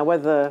am, now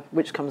whether,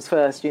 which comes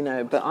first, you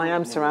know, but I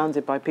am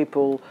surrounded by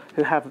people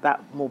who have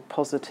that more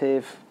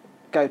positive,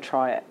 go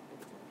try it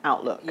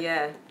outlook.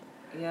 Yeah,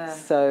 yeah.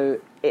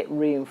 So it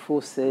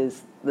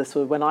reinforces the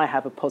sort of, when I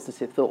have a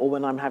positive thought or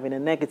when I'm having a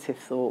negative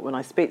thought, when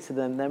I speak to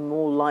them, they're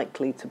more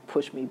likely to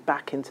push me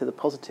back into the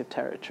positive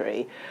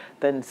territory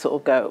than sort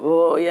of go,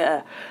 oh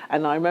yeah.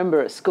 And I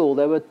remember at school,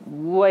 there were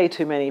way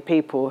too many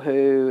people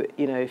who,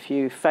 you know, if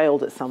you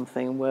failed at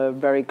something, were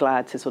very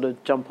glad to sort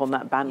of jump on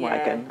that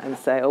bandwagon and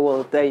say, oh,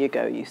 well, there you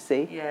go, you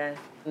see. Yeah.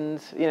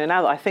 And, you know,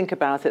 now that I think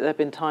about it, there have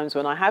been times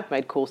when I have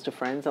made calls to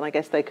friends and I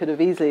guess they could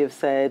have easily have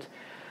said,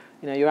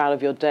 you know, you're out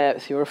of your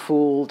depth, you're a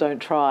fool, don't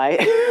try.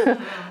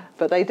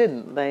 But they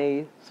didn't.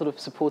 They sort of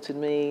supported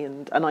me,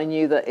 and I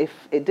knew that if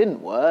it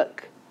didn't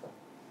work,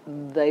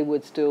 they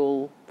would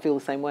still feel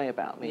the same way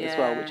about me as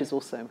well, which is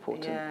also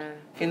important. Yeah.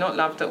 If you're not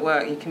loved at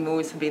work, you can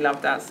always be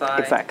loved outside.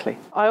 Exactly.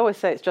 I always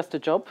say it's just a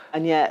job,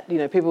 and yet, you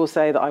know, people will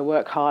say that I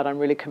work hard, I'm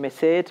really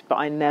committed, but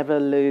I never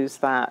lose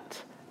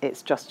that.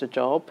 It's just a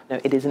job.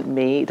 No, it isn't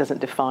me. It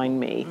doesn't define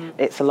me.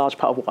 It's a large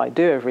part of what I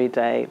do every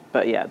day.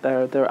 But yeah,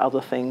 there are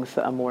other things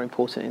that are more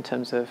important in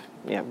terms of,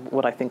 you know,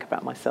 what I think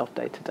about myself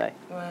day to day.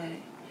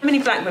 Right. How many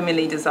black women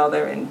leaders are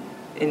there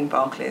in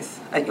Barclays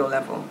at your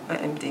level,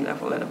 at MD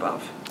level and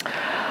above?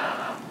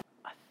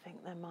 I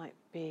think there might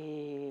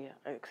be,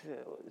 because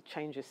it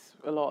changes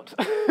a lot.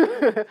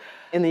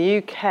 In the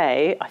UK,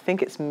 I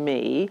think it's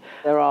me.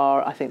 There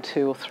are, I think,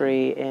 2 or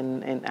 3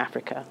 in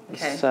Africa,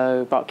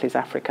 so Barclays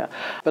Africa.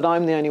 But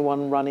I'm the only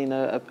one running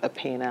a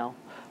P&L,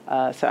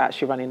 so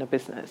actually running a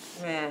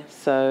business. Yeah.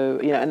 So,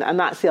 you know, and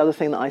that's the other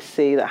thing that I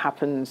see that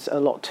happens a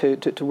lot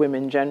to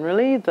women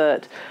generally,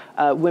 that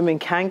women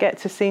can get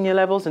to senior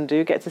levels and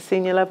do get to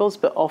senior levels,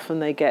 but often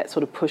they get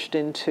sort of pushed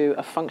into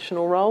a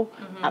functional role.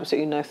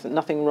 Absolutely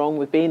nothing wrong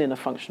with being in a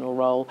functional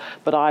role,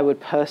 but I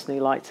would personally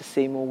like to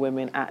see more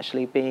women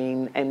actually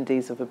being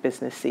MDs of a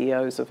business,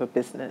 CEOs of a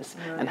business,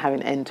 and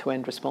having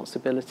end-to-end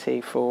responsibility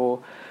for,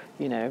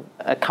 you know,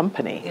 a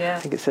company. Yeah. I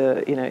think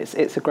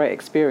it's a great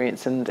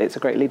experience and it's a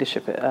great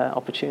leadership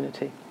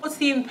opportunity. What's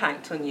the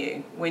impact on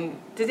you?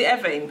 Did it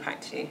ever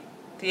impact you?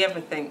 Do you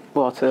ever think?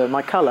 What,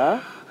 my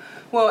colour?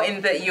 Well,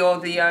 in that you're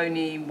the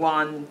only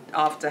one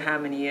after how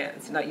many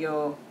years? Like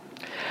you're...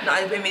 No,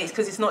 I mean, it's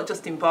because it's not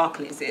just in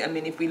Barclays, is it? I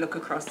mean, if we look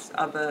across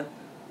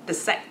the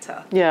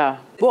sector. Yeah.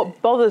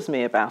 What bothers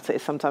me about it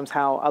is sometimes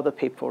how other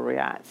people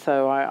react.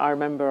 So I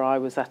remember I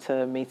was at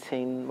a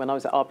meeting when I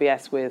was at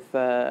RBS with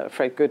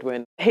Fred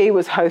Goodwin. He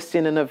was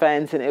hosting an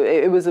event, and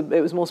it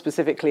was more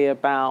specifically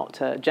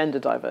about gender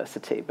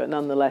diversity. But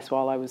nonetheless,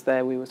 while I was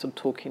there, we were sort of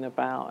talking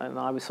about, and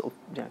I was sort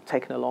of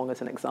taken along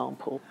as an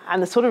example.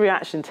 And the sort of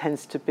reaction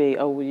tends to be,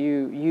 "Oh, well,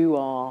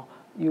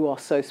 you are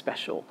so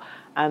special."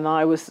 And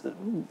I was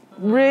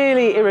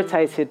really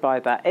irritated by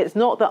that. It's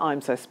not that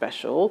I'm so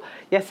special.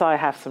 Yes, I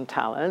have some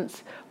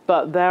talents,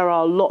 but there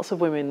are lots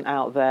of women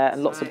out there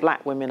and lots of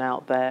black women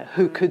out there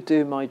who could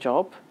do my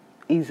job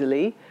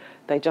easily.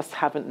 They just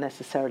haven't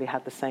necessarily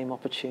had the same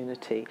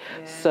opportunity.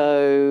 Yeah.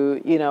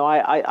 So,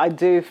 I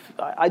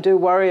do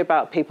worry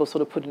about people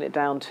sort of putting it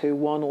down to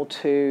one or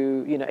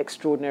two,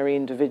 extraordinary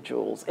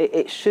individuals.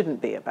 It shouldn't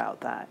be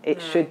about that.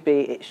 It should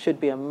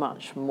be a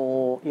much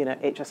more,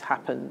 it just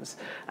happens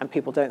and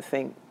people don't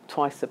think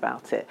twice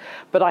about it.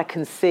 But I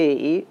can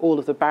see all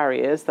of the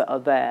barriers that are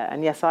there.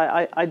 And yes,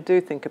 I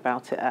do think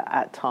about it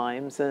at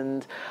times.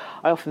 And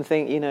I often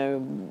think,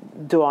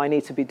 do I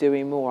need to be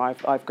doing more?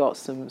 I've got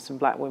some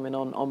black women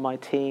on my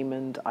team,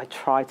 and I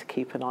try to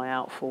keep an eye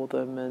out for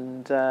them,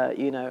 and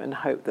and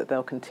hope that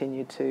they'll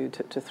continue to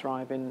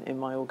thrive in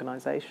my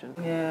organisation.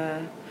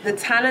 Yeah. The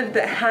talent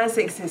that has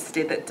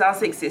existed, that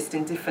does exist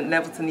in different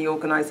levels in the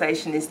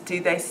organisation, is do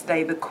they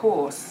stay the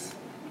course?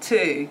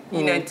 Too,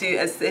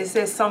 is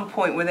there some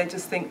point where they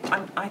just think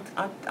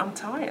I'm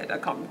tired, I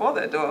can't be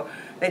bothered, or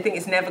they think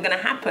it's never going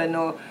to happen,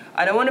 or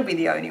I don't want to be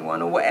the only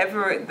one, or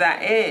whatever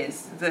that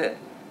is.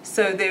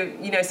 So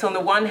on the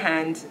one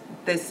hand,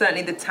 there's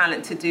certainly the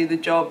talent to do the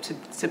job,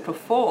 to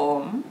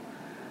perform,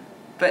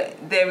 but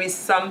there is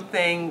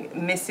something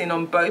missing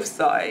on both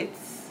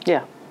sides.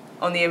 Yeah.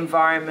 On the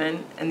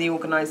environment and the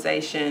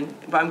organisation.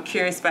 But I'm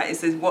curious about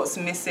what's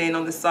missing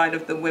on the side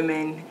of the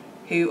women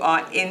who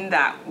are in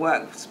that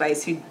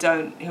workspace,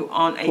 who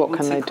aren't able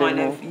to kind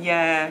of,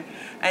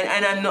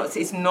 and I'm not.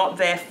 It's not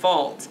their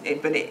fault,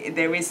 but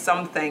there is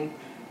something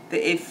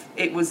that if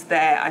it was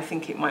there, I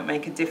think it might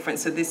make a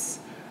difference. So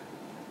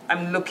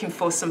I'm looking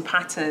for some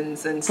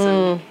patterns and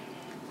some.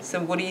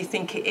 So what do you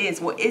think it is?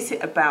 What is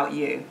it about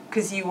you?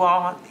 Because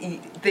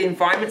the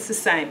environment's the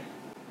same,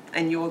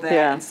 and you're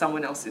there, and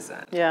someone else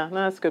isn't. Yeah,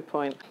 no, that's a good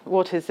point.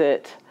 What is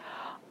it?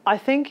 I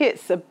think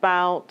it's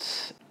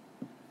about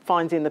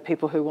finding the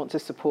people who want to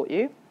support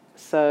you.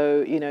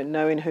 So,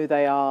 knowing who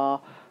they are,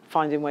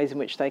 finding ways in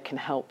which they can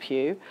help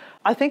you.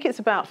 I think it's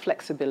about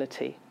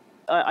flexibility.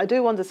 I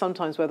do wonder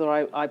sometimes whether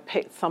I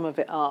picked some of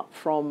it up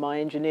from my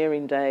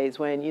engineering days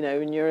when,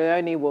 when you're the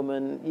only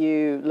woman,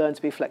 you learn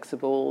to be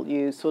flexible.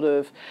 You sort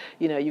of,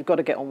 you've got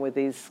to get on with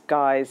these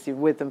guys. You're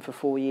with them for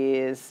 4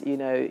 years.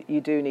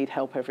 You do need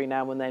help every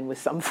now and then with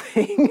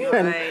something.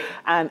 Right.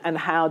 and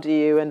how do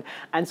you,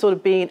 and sort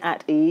of being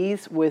at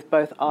ease with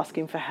both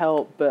asking for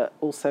help, but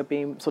also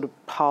being sort of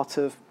part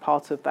of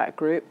that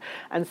group.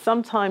 And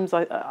sometimes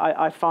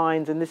I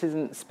find, and this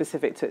isn't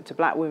specific to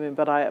black women,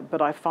 but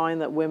I find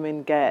that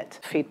women get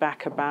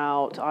feedback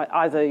about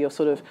either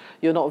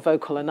you're not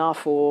vocal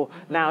enough, or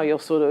now you're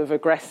sort of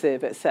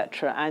aggressive,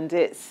 etc. And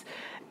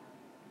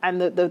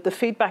the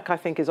feedback, I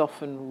think, is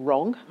often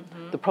wrong.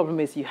 The problem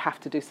is you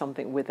have to do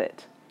something with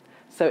it.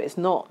 So it's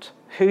not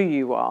who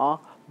you are,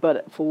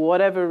 but for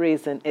whatever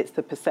reason, it's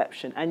the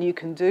perception. And you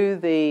can do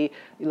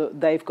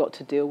they've got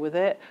to deal with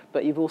it,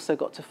 but you've also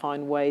got to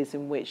find ways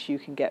in which you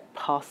can get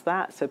past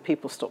that, so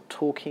people stop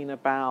talking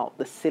about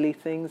the silly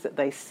things that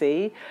they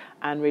see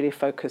and really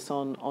focus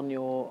on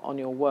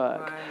your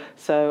work. Right.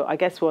 So I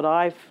guess what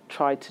I've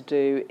tried to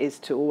do is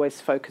to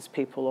always focus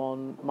people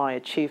on my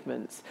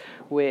achievements,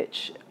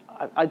 which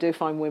I do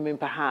find women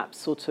perhaps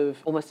sort of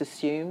almost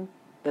assume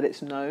that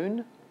it's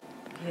known.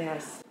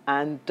 Yes.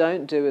 And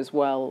don't do as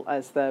well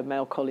as their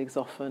male colleagues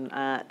often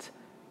at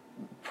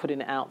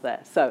putting it out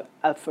there. So,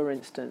 for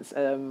instance,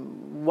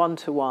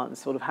 one-to-one,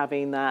 sort of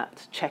having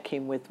that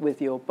check-in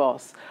with your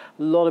boss.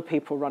 A lot of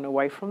people run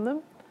away from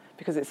them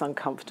because it's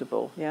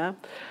uncomfortable, yeah?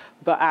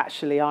 But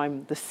actually,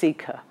 I'm the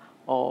seeker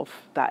of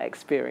that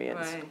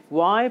experience. Right.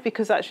 Why?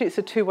 Because actually it's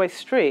a two-way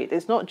street.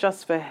 It's not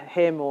just for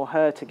him or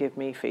her to give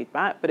me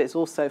feedback, but it's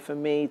also for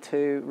me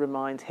to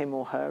remind him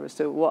or her as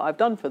to what I've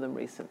done for them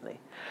recently.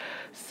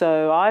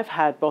 So I've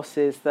had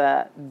bosses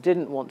that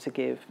didn't want to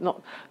give,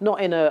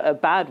 not in a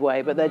bad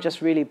way, but they're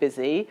just really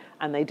busy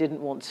and they didn't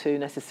want to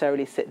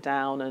necessarily sit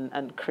down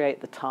and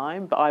create the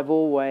time. But I've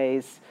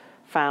always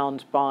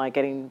found by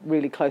getting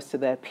really close to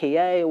their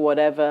PA or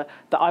whatever,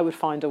 that I would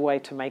find a way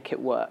to make it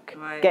work.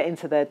 Right. Get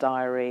into their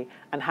diary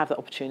and have the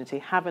opportunity,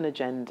 have an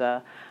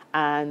agenda,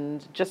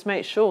 and just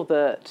make sure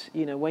that,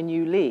 when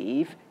you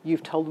leave,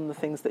 you've told them the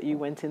things that you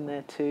went in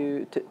there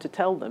to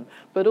tell them.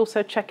 But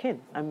also check in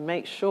and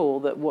make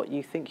sure that what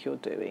you think you're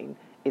doing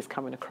is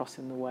coming across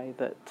in the way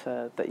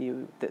that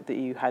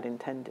you had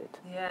intended.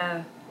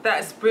 Yeah,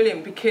 that's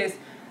brilliant, because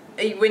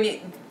when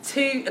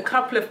a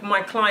couple of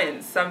my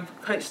clients,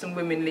 I've coached some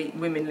women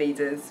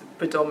leaders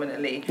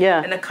predominantly,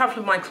 and a couple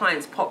of my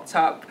clients popped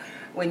up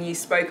when you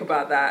spoke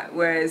about that.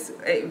 Whereas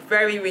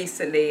very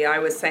recently, I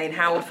was saying,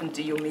 how often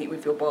do you meet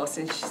with your boss?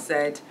 And she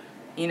said,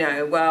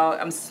 well,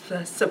 I'm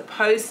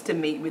supposed to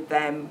meet with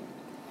them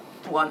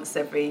once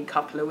every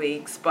couple of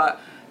weeks, but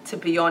to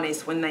be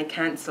honest, when they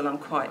cancel, I'm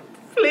quite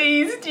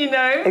pleased,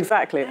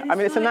 Exactly. I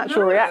mean, it's a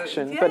natural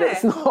reaction, but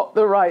it's not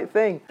the right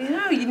thing.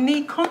 You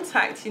need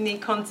contact. And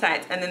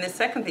then the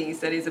second thing you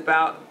said is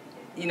about,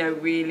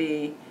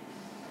 really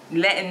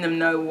letting them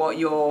know what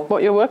you're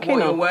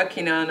working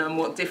on and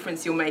what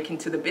difference you're making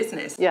to the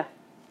business. Yeah.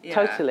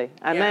 Totally.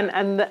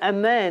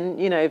 And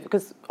then,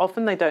 because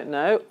often they don't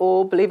know,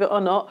 or believe it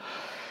or not,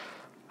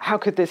 how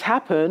could this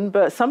happen?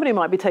 But somebody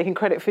might be taking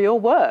credit for your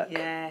work.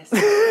 Yes.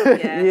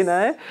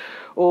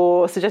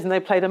 Or suggesting they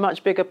played a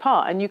much bigger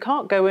part. And you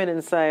can't go in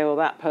and say, well,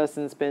 that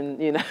person's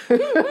been,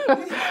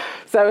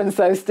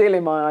 so-and-so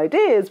stealing my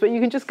ideas. But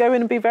you can just go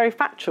in and be very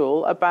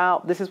factual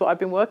about, this is what I've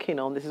been working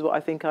on. This is what I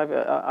think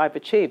I've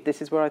achieved.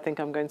 This is where I think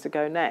I'm going to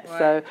go next. Right.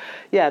 So,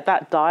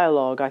 that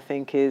dialogue, I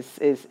think, is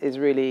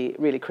really,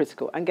 really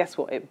critical. And guess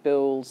what? It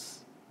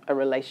builds a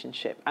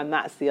relationship. And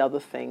that's the other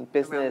thing.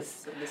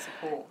 Business. The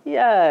support.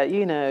 Yeah,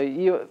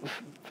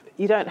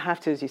 you don't have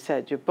to, as you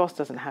said, your boss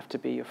doesn't have to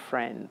be your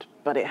friend,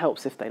 but it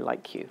helps if they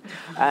like you.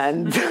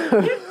 And, so...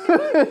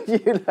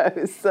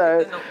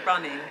 They're not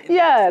running.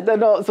 They're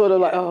not sort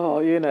of like,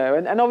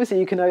 and obviously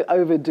you can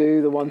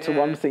overdo the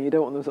one-to-one thing. You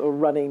don't want them sort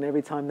of running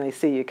every time they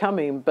see you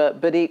coming,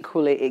 but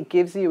equally it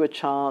gives you a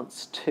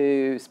chance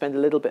to spend a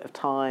little bit of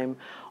time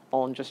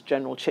on just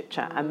general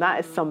chit-chat. And that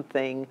is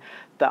something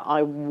that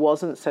I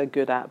wasn't so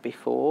good at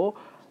before,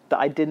 that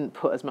I didn't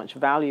put as much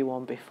value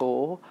on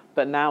before,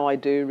 but now I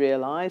do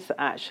realise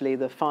that actually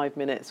the 5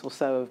 minutes or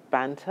so of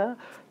banter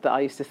that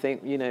I used to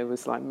think,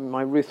 was like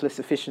my ruthless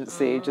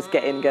efficiency, just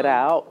get in, get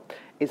out,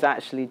 is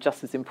actually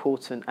just as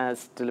important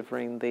as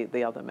delivering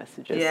the other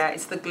messages. Yeah,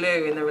 it's the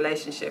glue in the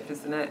relationship,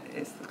 isn't it?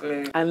 It's the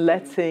glue. And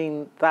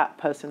letting that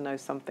person know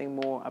something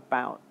more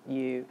about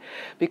you.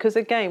 Because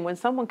again, when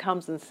someone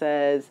comes and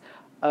says,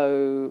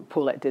 oh,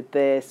 Paulette did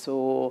this,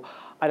 or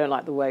I don't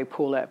like the way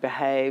Paulette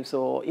behaves,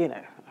 or,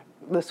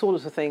 the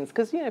sorts of things,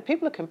 because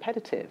people are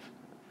competitive,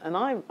 and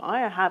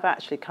I have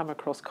actually come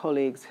across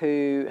colleagues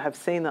who have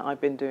seen that I've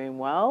been doing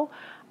well,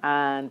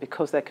 and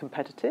because they're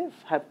competitive,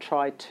 have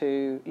tried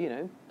to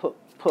put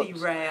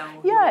derail.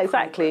 Yeah,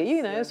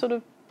 exactly. Sort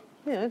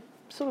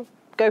of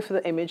go for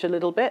the image a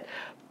little bit.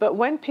 But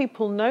when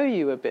people know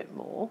you a bit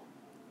more,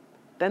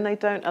 then they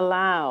don't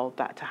allow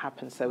that to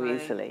happen so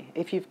easily.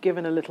 If you've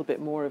given a little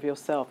bit more of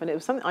yourself, and it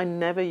was something I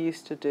never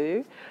used to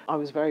do. I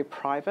was very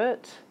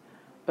private,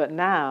 but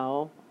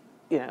now.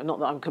 Not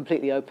that I'm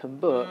completely open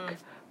book,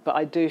 but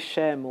I do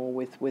share more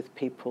with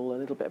people a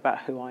little bit about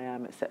who I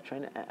am,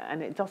 etc.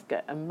 And it does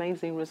get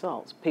amazing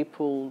results.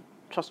 People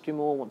trust you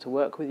more, want to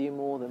work with you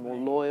more, they're more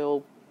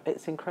loyal.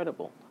 It's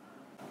incredible.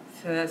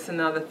 So that's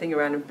another thing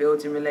around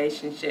building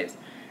relationships.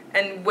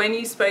 And when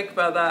you spoke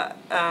about that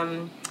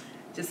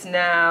just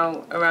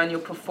now around your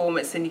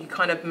performance and you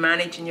kind of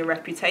managing your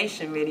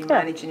reputation, really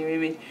managing your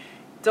image,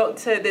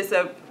 there's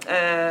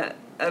a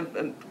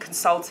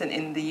consultant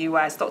in the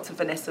US, Dr.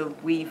 Vanessa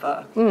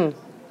Weaver,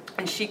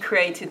 and she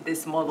created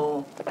this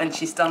model, and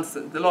she's done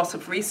a lot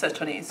of research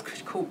on it.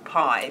 It's called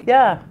PI.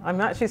 Yeah, I'm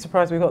actually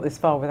surprised we got this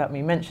far without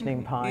me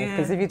mentioning PI,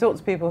 because if you talk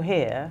to people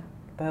here,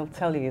 they'll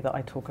tell you that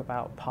I talk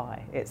about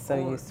PI. It's so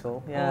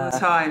useful. Yeah. All the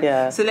time.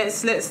 Yeah. So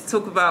let's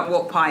talk about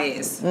what PI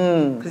is,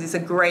 because it's a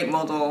great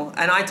model,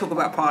 and I talk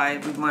about PI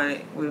with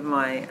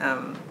my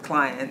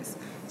clients.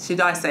 Should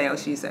I say it or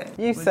should you say it?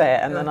 You say it,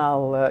 and then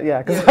I'll,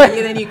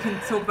 then you can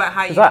talk about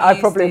how you I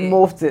probably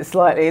morphed it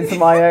slightly into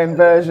my own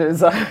version.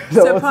 So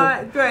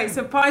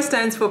PI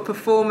stands for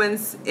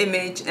performance,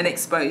 image, and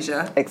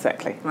exposure.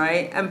 Exactly.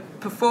 Right? And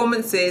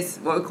performance is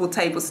what we call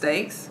table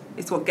stakes.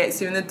 It's what gets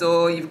you in the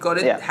door. You've got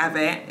to have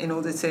it in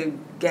order to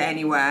get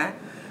anywhere.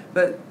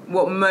 But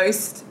what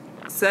most,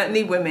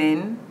 certainly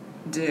women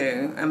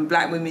do, and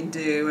black women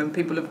do, and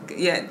people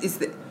is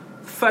the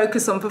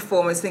focus on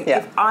performance. Think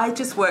if I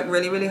just work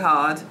really, really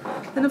hard,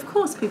 then of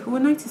course people will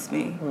notice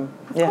me.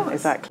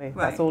 Exactly. Right.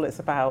 That's all it's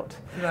about.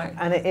 Right.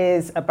 And it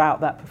is about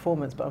that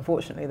performance, but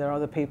unfortunately there are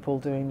other people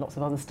doing lots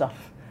of other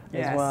stuff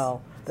as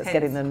well that's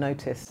getting them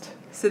noticed.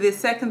 So the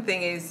second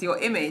thing is your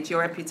image, your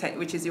reputation,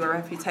 which is your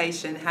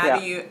reputation. How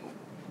do you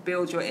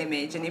build your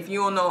image? And if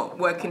you're not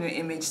working your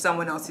image,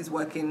 someone else is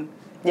working.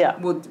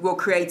 Will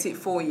create it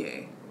for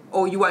you,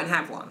 or you won't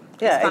have one.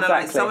 It's kind of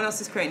like someone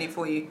else is creating it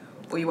for you,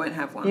 or you won't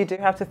have one. You do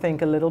have to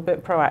think a little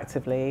bit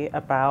proactively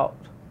about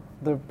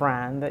the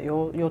brand that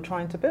you're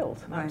trying to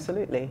build. Right.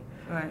 Absolutely.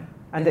 Right.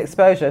 And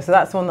exposure. So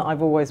that's one that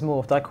I've always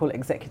morphed. I call it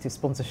executive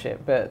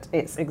sponsorship, but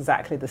it's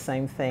exactly the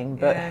same thing.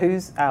 But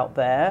who's out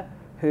there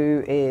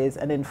who is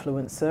an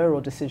influencer or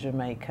decision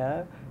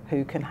maker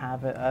who can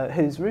have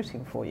who's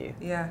rooting for you?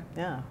 Yeah.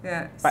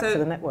 Back to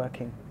the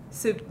networking.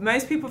 So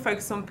most people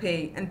focus on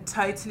P and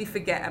totally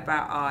forget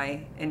about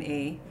I and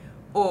E.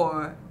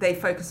 or they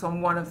focus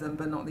on one of them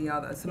but not the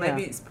other. So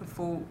maybe Yeah. it's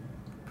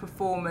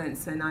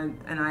performance, and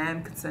I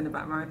am concerned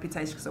about my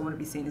reputation because I want to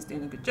be seen as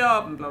doing a good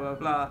job and blah blah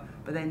blah,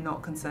 but they're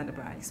not concerned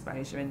about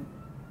exposure and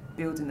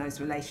building those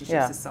relationships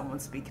Yeah. as someone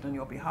speaking on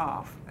your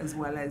behalf, as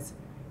well as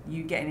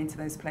you getting into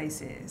those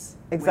places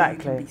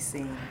Exactly. where you can be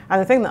seen.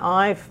 And the thing that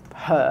I've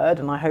heard,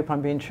 and I hope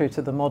I'm being true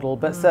to the model,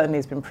 but certainly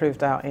has been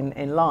proved out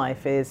in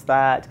life, is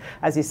that,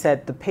 as you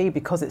said, the P,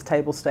 because it's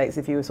table stakes,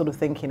 if you were sort of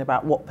thinking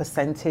about what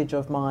percentage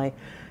of my,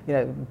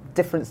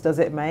 difference does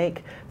it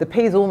make, the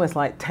P is almost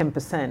like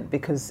 10%,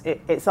 because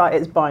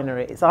it's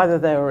binary. It's either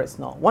there or it's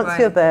not. Once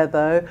Right. you're there,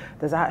 though,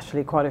 there's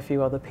actually quite a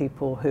few other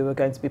people who are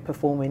going to be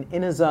performing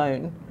in a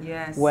zone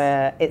Yes.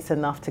 where it's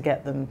enough to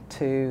get them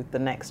to the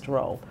next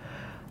role.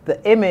 The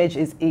image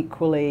is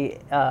equally,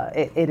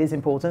 it is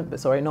important, but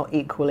sorry, not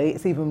equally,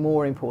 it's even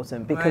more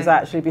important, because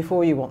Right. actually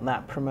before you want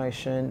that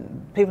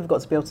promotion, people have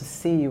got to be able to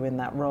see you in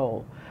that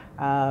role.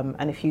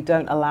 And if you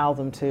don't allow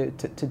them to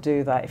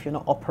do that, if you're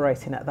not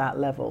operating at that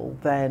level,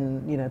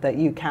 then that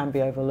you can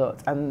be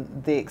overlooked. And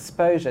the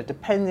exposure,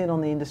 depending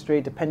on the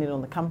industry, depending on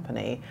the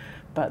company,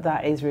 but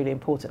that is really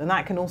important. And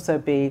that can also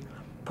be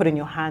putting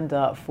your hand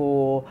up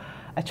for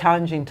a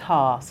challenging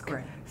task.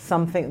 Great.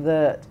 Something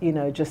that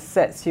just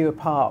sets you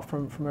apart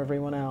from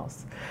everyone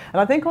else. And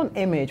I think on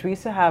image, we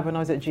used to have, when I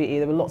was at GE,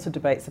 there were lots of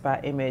debates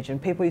about image,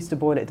 and people used to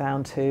boil it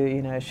down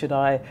to should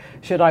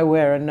I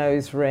wear a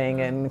nose ring,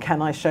 and can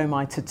I show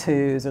my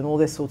tattoos, and all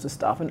this sort of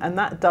stuff, and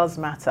that does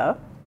matter.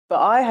 But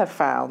I have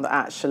found that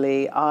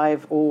actually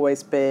I've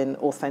always been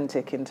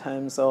authentic in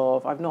terms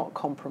of I've not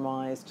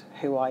compromised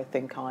who I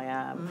think I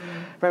am.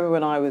 Remember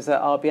when I was at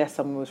RBS,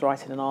 someone was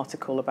writing an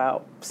article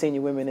about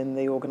senior women in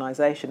the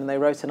organisation, and they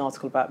wrote an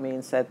article about me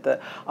and said that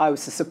I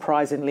was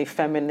surprisingly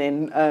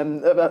feminine.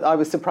 I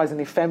was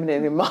surprisingly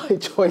feminine in my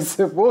choice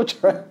of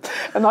wardrobe,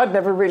 and I'd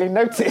never really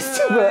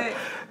noticed. Right.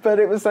 But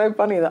it was so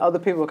funny that other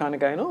people were kind of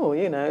going, oh,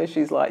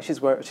 she's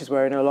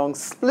wearing a long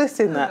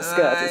split in that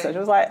skirt. Right. So it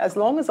was like, as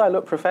long as I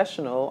look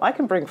professional, I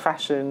can bring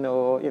fashion,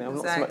 or not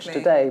so much Exactly.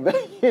 today,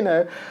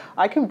 but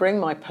I can bring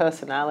my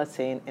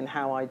personality in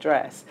how I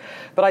dress.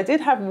 But I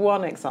did have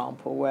one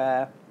example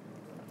where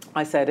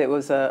I said it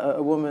was a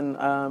woman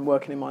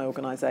working in my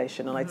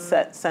organisation, and I'd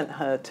sent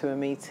her to a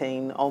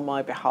meeting on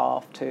my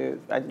behalf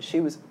and she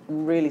was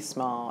really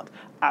smart,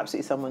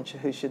 absolutely someone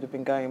who should have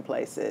been going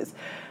places.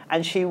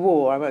 And she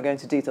wore, I won't go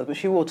into details, but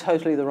she wore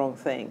totally the wrong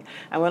thing.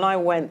 And when I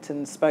went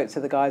and spoke to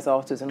the guys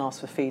afterwards and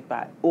asked for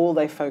feedback, all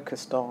they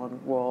focused on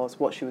was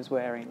what she was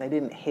wearing. They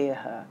didn't hear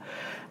her.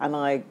 And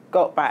I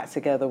got back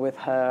together with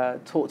her,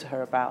 talked to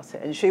her about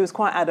it, and she was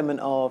quite adamant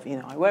of,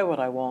 I wear what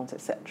I want,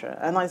 etc.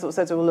 And I sort of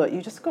said to her, look,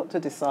 you just got to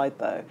decide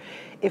though,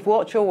 if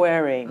what you're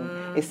wearing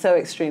is so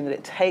extreme that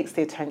it takes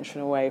the attention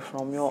away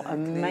from your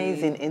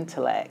amazing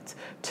intellect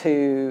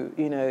to,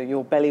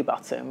 your belly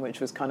button,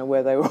 which was kind of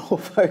where they were all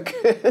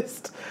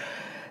focused,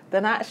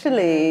 then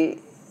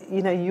actually,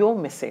 you're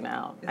missing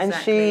out. Exactly.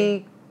 And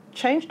she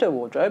changed her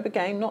wardrobe,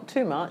 again, not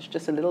too much,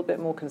 just a little bit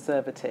more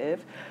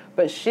conservative,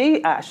 but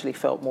she actually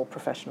felt more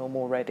professional,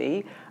 more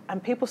ready,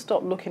 and people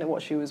stopped looking at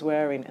what she was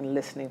wearing and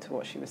listening to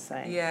what she was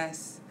saying.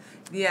 Yes,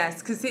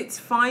 because it's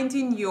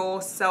finding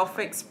your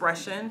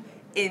self-expression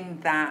in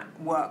that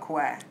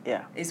workwear.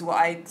 Yeah. Is what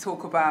I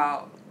talk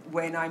about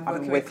when I'm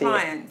working with with you.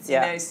 clients.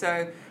 Yeah.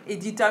 So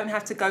you don't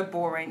have to go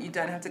boring, you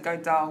don't have to go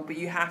dull, but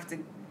you have to,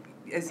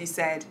 as you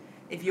said,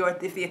 if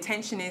the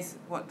attention is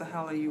what the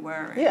hell are you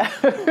wearing? Yeah.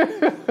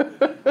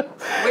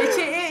 Which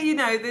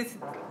there's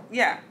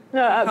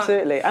No,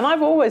 absolutely. And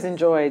I've always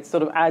enjoyed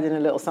sort of adding a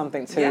little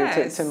something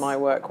Yes. to my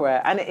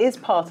workwear. And it is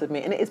part of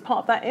me, and it is part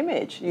of that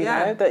image, you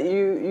Yeah. know, that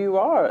you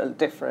are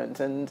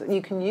different, and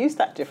you can use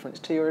that difference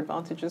to your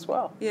advantage as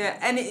well. Yeah,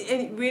 and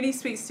it really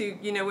speaks to,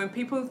 when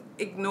people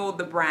ignore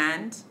the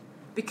brand,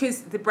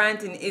 because the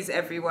branding is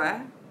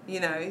everywhere,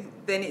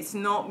 then it's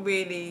not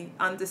really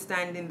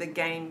understanding the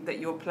game that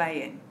you're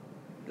playing.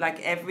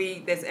 Like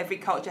every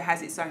culture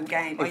has its own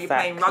game. Are you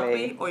playing Exactly.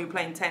 rugby or you're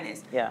playing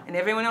tennis? Yeah. And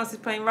everyone else is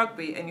playing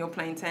rugby and you're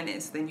playing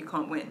tennis, then you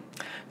can't win.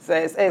 So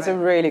it's a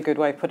really good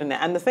way of putting it.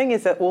 And the thing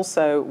is that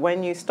also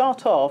when you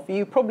start off,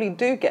 you probably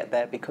do get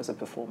there because of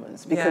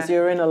performance, because Yeah.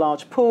 you're in a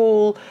large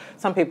pool,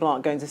 some people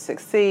aren't going to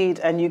succeed,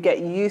 and you get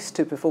used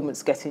to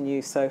performance getting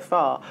you so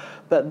far.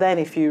 But then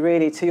if you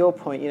really, to your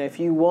point,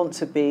 if you want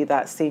to be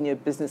that senior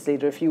business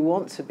leader, if you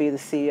want to be the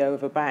CEO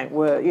of a bank,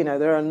 where,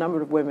 there are a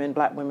number of women,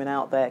 black women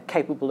out there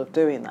capable of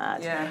doing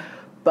that. Yeah.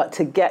 But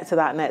to get to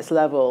that next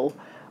level,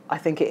 I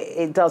think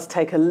it does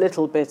take a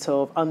little bit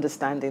of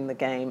understanding the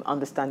game,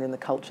 understanding the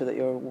culture that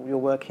you're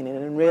working in,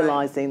 and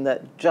realising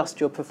that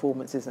just your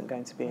performance isn't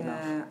going to be enough.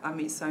 Yeah, I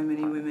meet so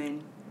many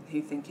women who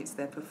think it's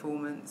their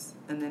performance,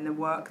 and then the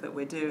work that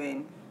we're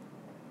doing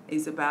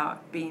is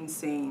about being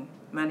seen,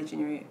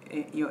 managing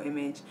your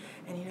image.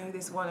 And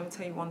there's one, I'm going to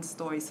tell you one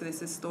story. So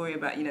there's a story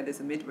about,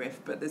 there's a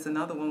midriff, but there's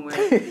another one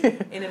where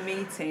in a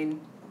meeting,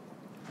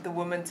 the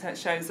woman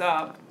shows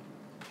up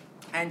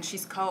and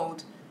she's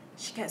cold.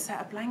 She gets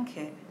out a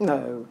blanket.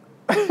 No.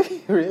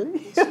 Really?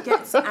 She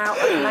gets out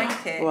a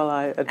blanket. Well,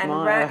 I and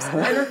admire wraps. her.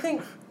 And I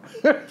think,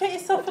 Get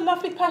yourself a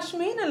lovely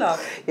pashmina, love.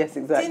 Yes,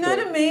 exactly. Do you know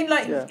what I mean?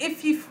 Like, Yeah.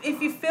 if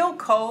you feel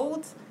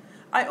cold,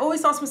 I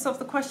always ask myself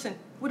the question: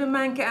 would a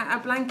man get out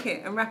a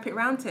blanket and wrap it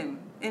around him?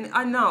 And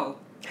I know.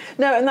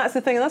 No, and that's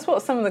the thing, and that's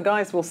what some of the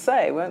guys will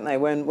say, won't they?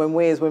 When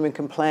we as women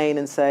complain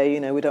and say,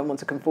 we don't want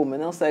to conform,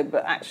 and they'll say,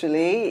 but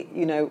actually,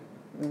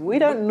 we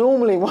don't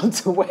normally want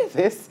to wear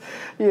this,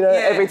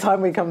 every time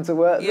we come to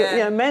work.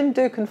 Yeah. But, men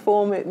do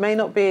conform. It may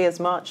not be as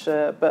much,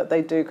 but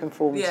they do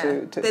conform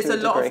to There's to a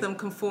lot degree. of them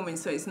conforming,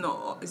 so it's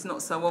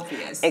not so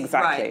obvious.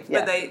 Exactly. Right.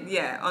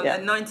 Yeah. But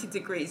at 90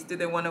 degrees, do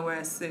they want to wear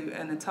a suit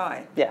and a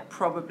tie? Yeah.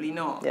 Probably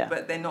not. Yeah.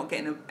 But they're not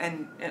getting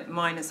and at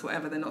minus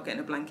whatever, they're not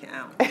getting a blanket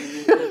out.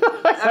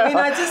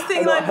 I just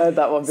think I've not heard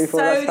that one before.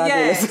 That's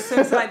fabulous. So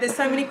it's like there's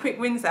so many quick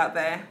wins out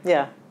there.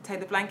 Yeah. Take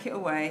the blanket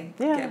away,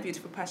 Yeah. get a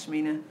beautiful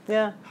pashmina,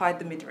 Yeah. hide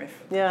the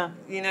midriff. Yeah.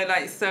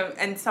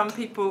 And some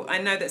people, I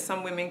know that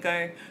some women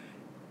get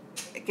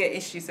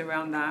issues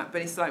around that,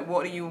 but it's like,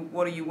 what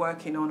are you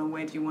working on, and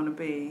where do you want to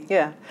be?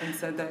 Yeah. And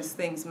so those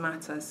things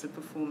matter. So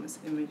performance,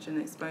 image,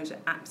 and exposure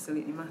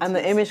absolutely matters. And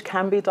the image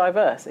can be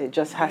diverse. It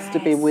just has to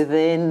be Yes.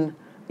 within,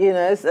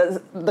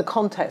 the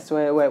context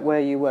where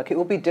you work. It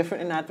will be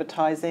different in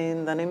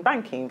advertising than in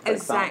banking, for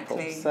example.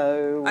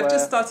 So I've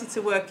just started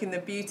to work in the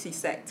beauty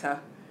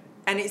sector,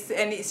 and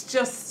it's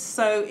just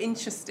so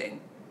interesting.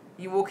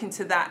 You walk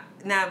into that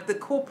now. The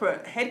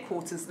corporate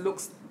headquarters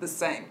looks the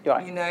same.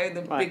 Right.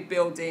 The big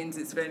buildings.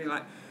 It's really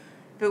like.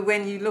 But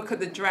when you look at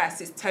the dress,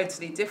 it's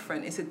totally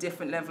different. It's a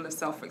different level of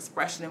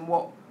self-expression, and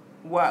what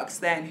works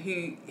then,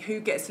 who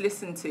gets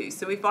listened to.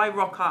 So if I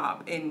rock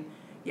up in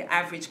your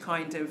average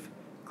kind of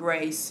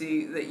grey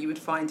suit that you would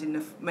find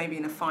maybe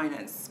in a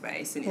finance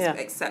space, and it's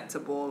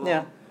acceptable,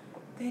 or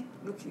they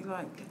look at you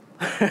like,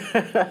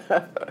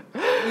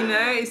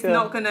 it's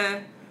not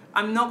gonna.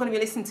 I'm not going to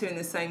be listened to in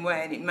the same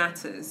way, and it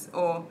matters.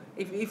 Or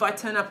if I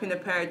turn up in a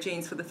pair of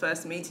jeans for the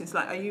first meeting, it's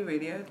like, are you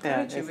really a coach?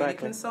 Yeah, Are you really a exactly.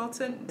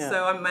 consultant? Yeah.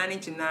 So I'm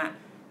managing that.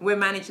 We're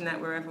managing that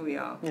wherever we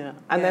are. Yeah.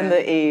 And then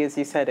the E, as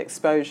you said,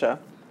 exposure.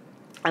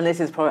 And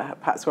this is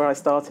perhaps where I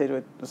started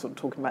with sort of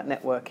talking about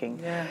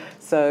networking. Yeah.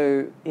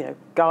 So,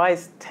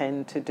 guys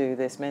tend to do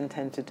this, men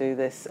tend to do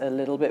this a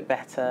little bit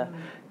better.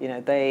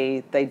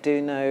 They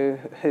do know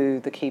who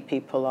the key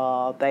people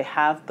are. They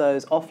have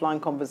those offline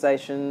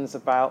conversations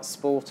about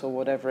sport or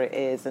whatever it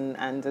is.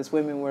 And as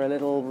women, we're a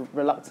little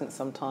reluctant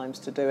sometimes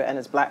to do it. And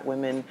as black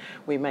women,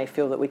 we may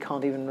feel that we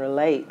can't even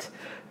relate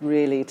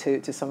really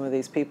to some of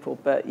these people.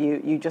 But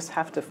you just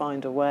have to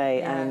find a way.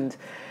 Yeah. And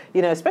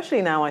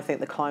especially now, I think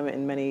the climate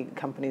in many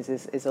companies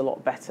is a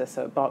lot better.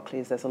 So at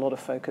Barclays, there's a lot of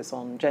focus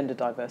on gender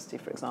diversity,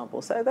 for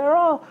example. So there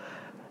are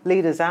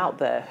leaders out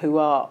there who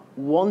are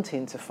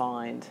wanting to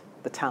find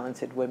the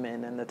talented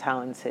women and the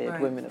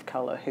talented women of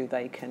colour who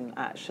they can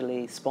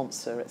actually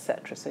sponsor,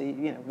 etc. So,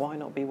 why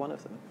not be one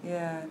of them?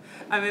 Yeah.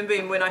 I remember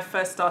when I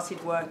first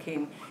started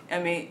working,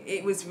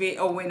 it was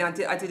when I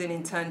did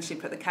an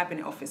internship at the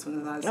Cabinet Office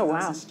when I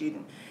was a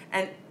student.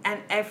 And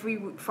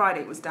every Friday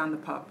it was down the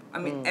pub.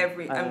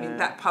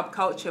 That pub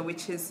culture,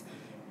 which is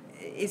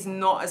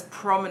not as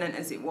prominent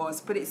as it was,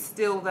 but it's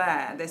still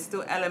there. There's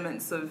still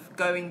elements of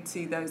going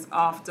to those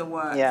after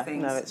work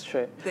things. No, it's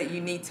true. That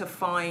you need to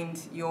find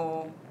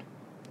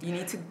you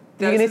need to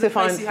get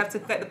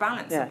the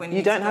balance. Yeah. Of when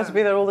you don't have to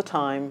be there all the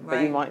time,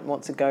 but you might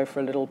want to go for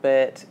a little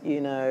bit,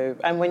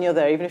 And when you're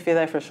there, even if you're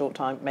there for a short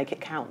time, make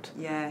it count.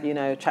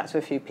 Yeah. Chat to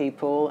a few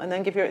people, and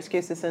then give your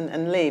excuses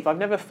and leave. I've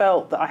never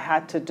felt that I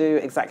had to do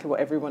exactly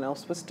what everyone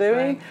else was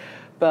doing. Right.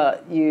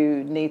 But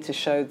you need to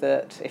show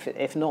that,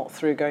 if not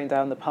through going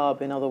down the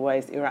pub, in other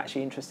ways, that you're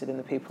actually interested in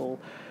the people,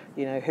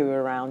 who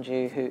are around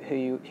you,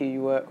 who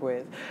you work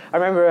with. I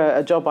remember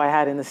a job I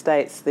had in the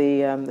States.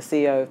 The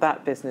CEO of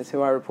that business,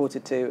 who I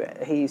reported to,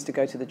 he used to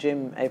go to the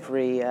gym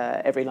every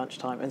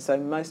lunchtime, and so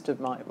most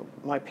of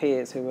my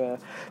peers, who were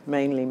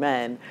mainly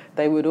men,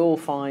 they would all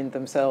find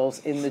themselves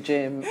in the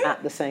gym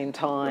at the same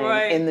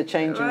time in the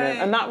changing room,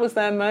 and that was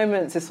their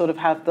moment to sort of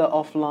have the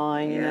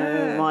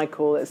offline,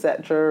 Michael,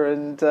 etc.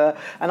 And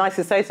I used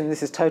to say to him,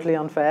 this is totally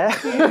unfair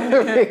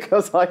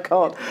because I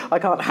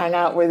can't hang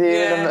out with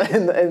you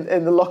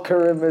in the locker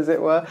room, as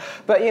it were.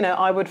 But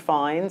I would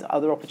find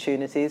other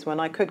opportunities when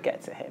I could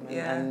get to him,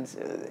 and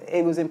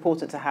it was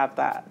important to have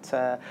that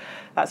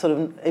sort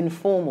of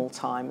informal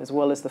time as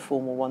well as the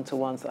formal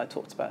one-to-ones that I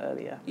talked about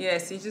earlier.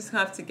 Yes, you just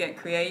have to get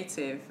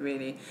creative,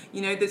 really.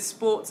 The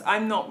sports.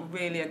 I'm not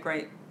really a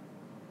great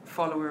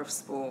follower of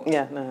sport.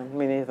 Yeah, no,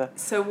 me neither.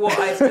 So what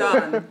I've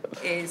done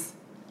is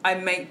I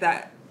make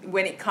that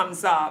when it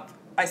comes up,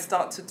 I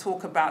start to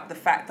talk about the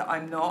fact that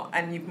I'm not,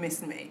 and you've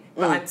missed me.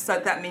 But so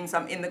that means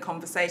I'm in the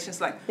conversations.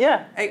 Like,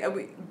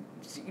 hey,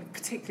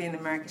 particularly in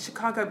America,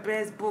 Chicago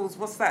Bears, Bulls.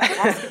 What's that?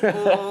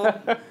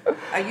 Basketball?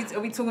 Are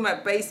we talking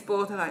about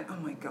baseball? They're like, oh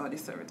my God,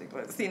 it's so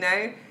ridiculous.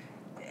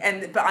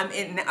 but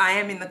I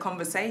am in the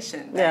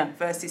conversation then,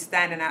 versus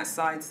standing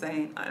outside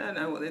saying, I don't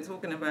know what they're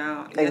talking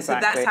about. Exactly. Yeah, so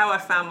that's how I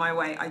found my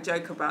way. I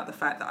joke about the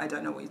fact that I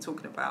don't know what you're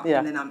talking about,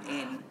 and then I'm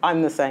in.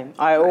 I'm the same.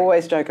 I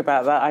always joke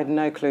about that. I had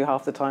no clue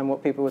half the time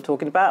what people were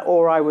talking about,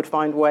 or I would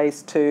find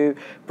ways to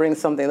bring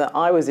something that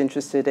I was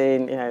interested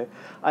in, you know,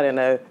 I don't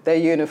know, their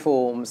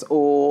uniforms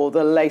or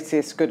the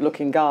latest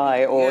good-looking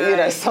guy or, you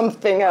know,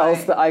 something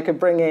else that I could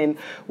bring in,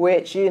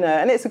 which, you know,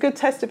 and it's a good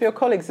test of your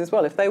colleagues as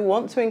well. If they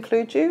want to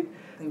include you,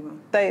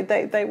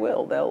 they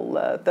will.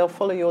 They'll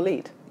follow your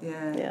lead.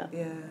 Yeah.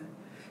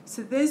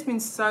 So there's been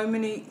so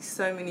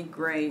many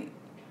great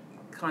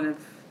kind of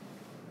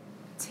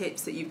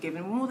tips that you've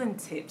given. More than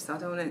tips, I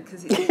don't want to,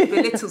 because it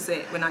belittles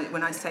it when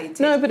I say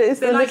tips. No, but it's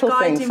the little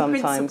things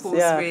sometimes. Principles,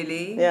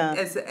 really. Yeah.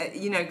 As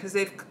you know, because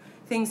they've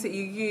things that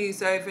you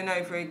use over and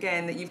over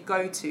again that your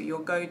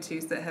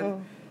go-tos that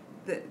have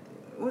that.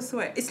 What's the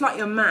word? It's like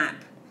your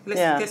map.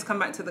 Let's come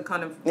back to the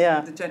kind of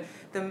the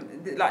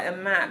like a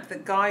map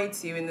that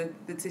guides you in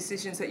the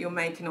decisions that you're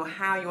making or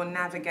how you're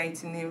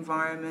navigating the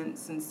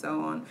environments and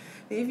so on.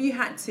 If you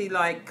had to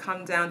like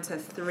come down to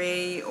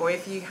 3, or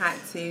if you had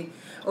to,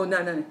 how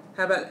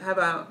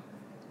about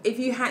if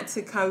you had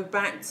to go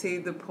back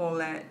to the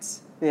Paulette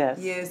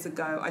years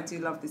ago? I do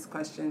love this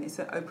question. It's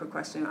an Oprah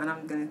question, and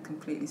I'm going to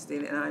completely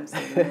steal it, and I'm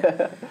stealing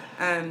it.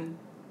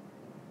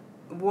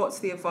 What's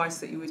the advice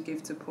that you would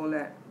give to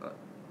Paulette?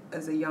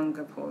 As a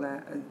younger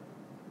Paulette?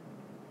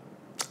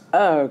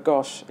 Oh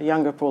gosh, a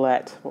younger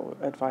Paulette, what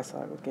advice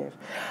I would give?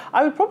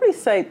 I would probably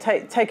say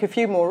take a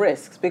few more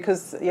risks,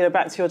 because, you know,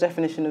 back to your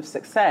definition of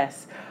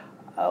success,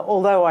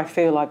 although I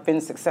feel I've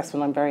been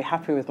successful and I'm very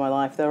happy with my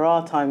life, there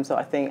are times that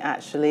I think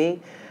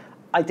actually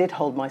I did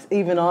held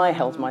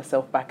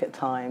myself back at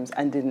times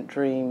and didn't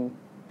dream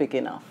big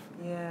enough.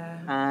 Yeah.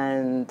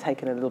 And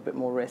taken a little bit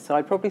more risk. So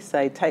I'd probably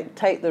say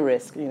take the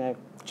risk, you know,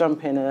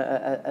 jump in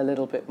a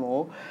little bit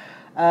more.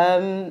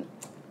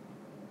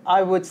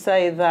 I would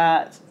say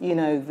that, you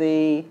know,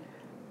 the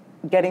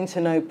getting to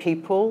know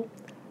people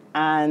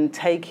and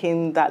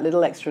taking that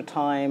little extra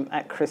time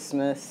at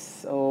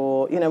Christmas,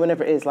 or, you know,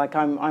 whenever it is, like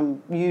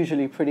I'm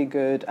usually pretty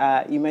good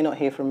at, you may not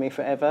hear from me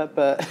forever,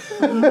 but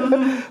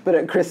but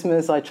at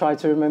Christmas I try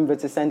to remember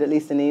to send at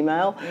least an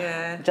email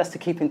just to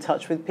keep in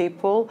touch with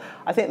people.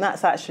 I think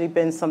that's actually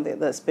been something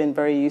that's been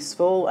very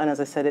useful, and as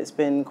I said, it's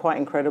been quite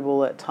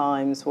incredible at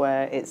times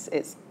where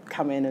it's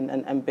come in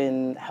and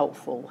been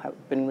helpful, have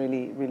been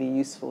really, really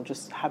useful,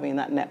 just having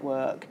that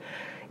network,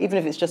 even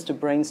if it's just to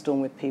brainstorm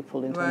with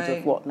people in terms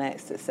of what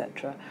next,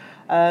 etc.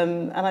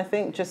 And I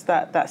think just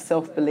that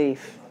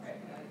self-belief,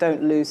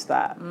 don't lose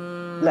that.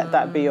 Let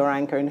that be your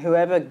anchor, and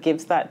whoever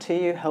gives that to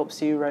you,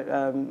 helps you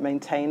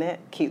maintain it,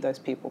 keep those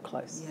people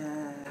close.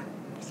 Yeah,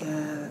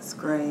 that's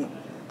great.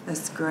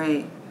 That's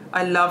great.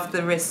 I love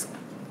the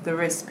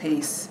risk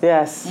piece.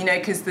 Yes. You know,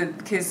 because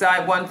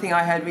one thing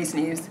I heard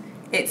recently is,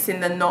 it's in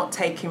the not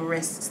taking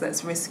risks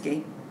that's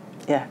risky.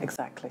 Yeah,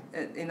 exactly.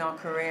 In our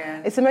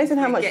career. It's amazing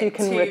how much you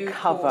can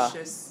recover.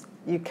 Cautious.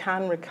 You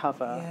can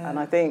recover. And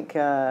I think, you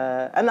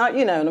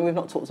know, and we've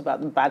not talked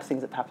about the bad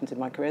things that have happened in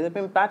my career. There have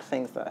been bad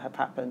things that have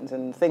happened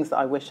and things that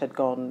I wish had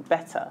gone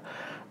better.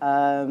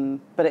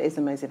 But it is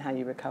amazing how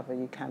you recover.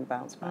 You can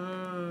bounce back.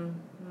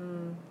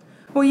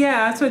 Well,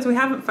 yeah, I suppose we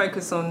haven't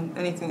focused on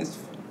anything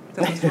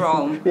that was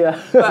wrong.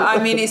 But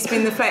I mean, it's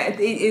been it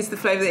is the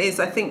flavour that it is.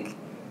 I think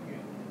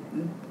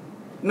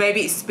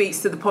maybe it speaks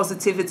to the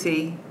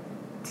positivity.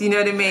 Do you know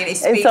what I mean? It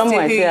speaks to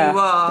who you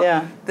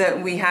are,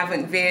 that we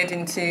haven't veered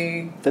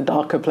into the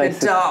darker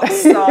places, the dark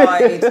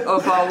side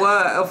of our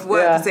work.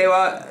 Because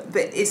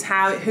but it's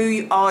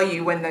who are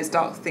you when those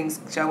dark things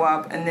show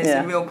up, and there's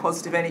a real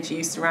positive energy.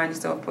 You surround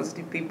yourself with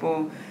positive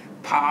people.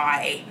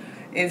 And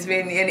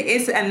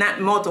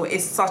that model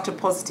is such a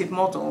positive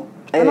model.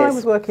 When I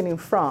was working in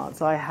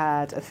France, I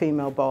had a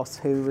female boss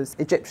who was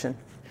Egyptian.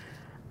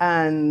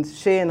 And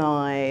she and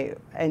I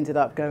ended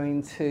up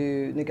going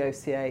to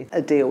negotiate a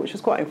deal, which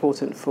was quite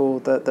important for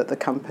the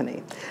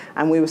company.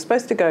 And we were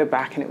supposed to go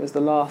back, and it was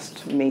the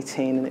last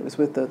meeting, and it was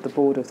with the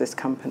board of this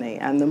company.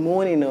 And the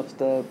morning of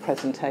the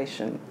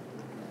presentation,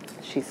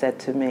 she said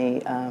to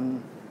me,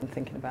 I'm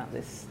thinking about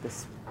this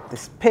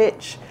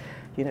pitch.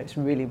 You know, it's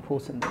really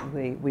important that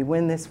we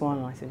win this one.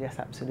 And I said, yes,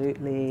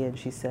 absolutely. And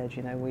she said,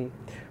 you know,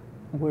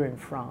 we're in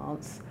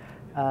France.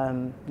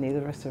 Neither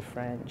of us are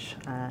French,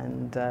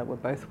 and we're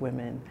both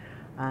women,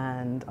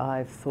 and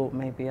I've thought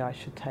maybe I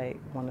should take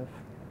one of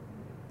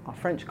our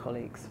French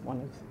colleagues,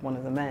 one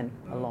of the men,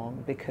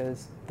 along,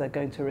 because they're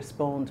going to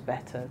respond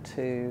better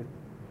to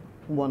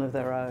one of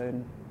their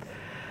own.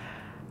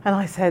 And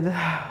I said,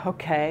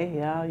 okay,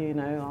 yeah, you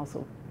know, I'll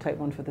sort of take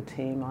one for the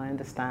team, I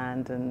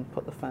understand, and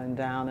put the phone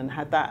down, and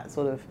had that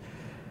sort of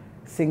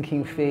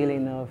sinking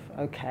feeling of,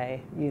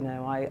 okay, you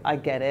know, I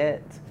get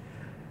it.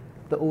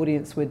 The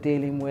audience we're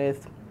dealing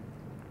with,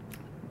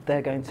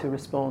 they're going to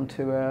respond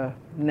to a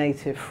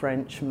native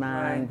French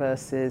man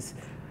versus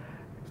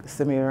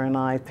Samira and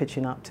I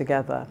pitching up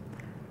together.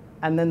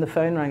 And then the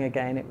phone rang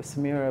again. It was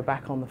Samira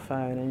back on the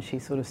phone, and she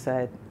sort of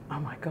said, "Oh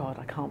my God,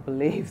 I can't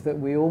believe that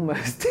we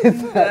almost did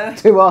that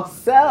to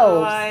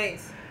ourselves." Right.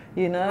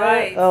 You know,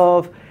 Right.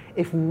 of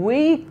if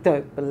we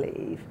don't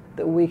believe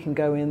that we can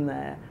go in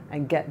there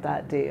and get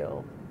that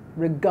deal,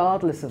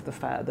 regardless of the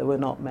fact that we're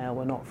not male,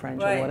 we're not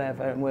French Right. or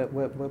whatever, and we're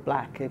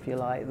black, if you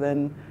like,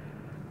 then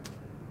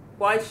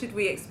Why should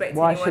we expect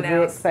why anyone should else?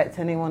 we expect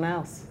anyone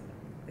else?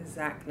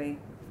 Exactly.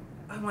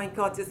 Oh my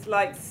God, it's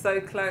like so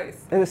close.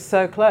 It was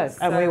so close,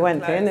 and So we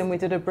went close. in and we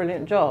did a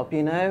brilliant job,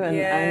 you know,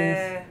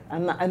 Yeah.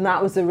 and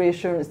that was the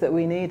reassurance that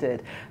we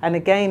needed. And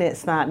again,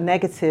 it's that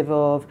negative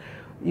of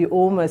you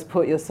almost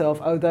put yourself,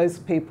 oh, those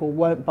people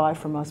won't buy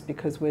from us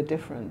because we're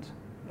different,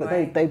 but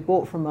Right. they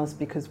bought from us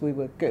because we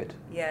were good.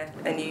 Yeah,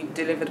 and you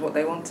delivered what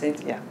they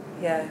wanted. Yeah.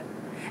 Yeah.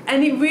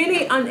 And it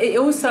really, it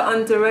also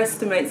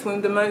underestimates,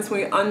 when the moments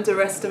when we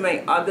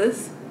underestimate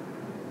others,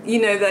 you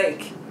know,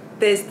 like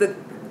there's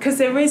because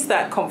there is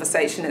that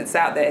conversation that's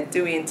out there,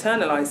 do we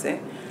internalize it?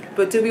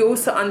 But do we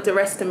also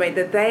underestimate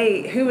that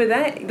who are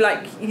they?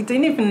 Like, you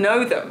didn't even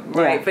know them,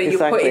 right? Yeah, but you're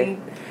exactly.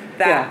 putting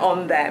that Yeah.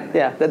 on them.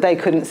 Yeah, that they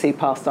couldn't see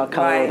past our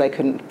colour, or Right. they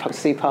couldn't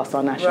see past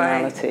our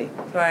nationality.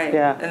 Right.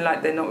 Yeah. And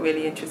like they're not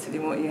really interested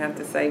in what you have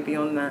to say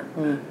beyond that.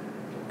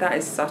 That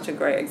is such a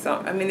great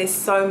example. I mean, there's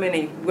so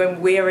many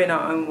when we're in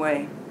our own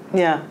way.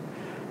 Yeah,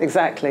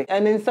 exactly.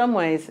 And in some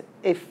ways,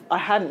 if I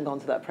hadn't gone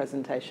to that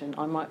presentation,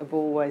 I might have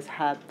always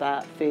had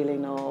that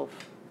feeling of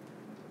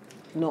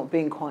not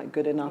being quite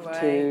good enough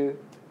to,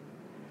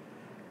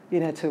 you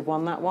know, to have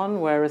won that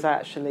one, whereas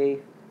actually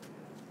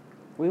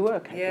we were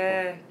capable.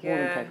 Yeah, More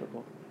than yeah.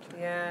 capable.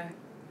 Yeah.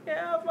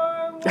 Yeah,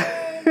 my own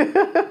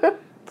way.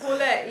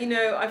 Paulette, you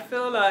know, I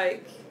feel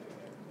like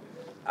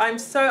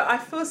I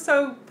feel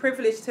so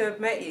privileged to have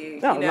met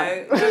you. Oh, you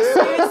know,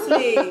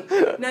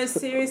 no. no,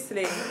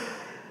 seriously,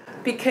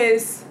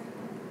 because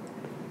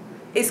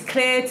it's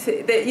clear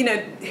that you know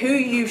who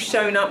you've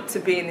shown up to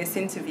be in this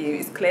interview.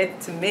 It's clear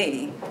to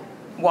me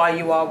why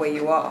you are where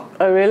you are.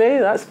 Oh, really?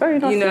 That's very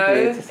nice You know, of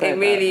you to say it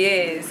really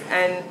is,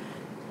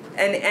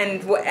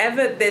 and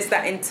whatever there's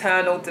that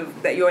internal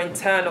that your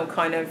internal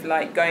kind of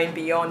like going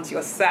beyond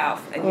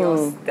yourself and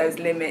those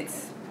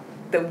limits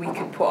that we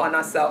could put on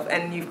ourselves,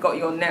 and you've got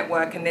your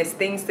network and there's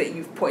things that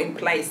you've put in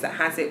place that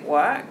has it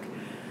work,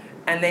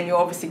 and then you're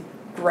obviously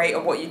great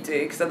at what you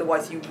do because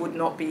otherwise you would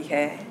not be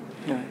here.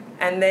 Right.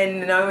 And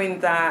then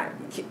knowing that,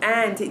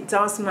 and it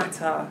does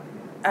matter,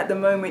 at the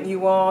moment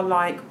you are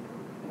like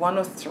 1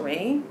 or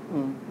 3,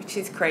 which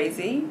is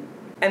crazy.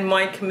 And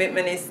my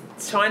commitment is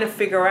trying to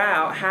figure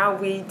out how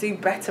we do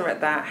better at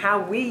that,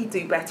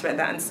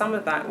 And some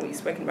of that, what you've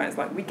spoken about, is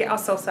like we get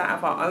ourselves out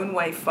of our own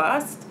way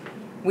first.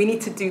 We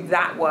need to do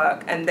that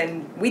work, and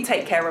then we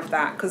take care of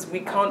that, because we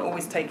can't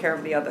always take care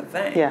of the other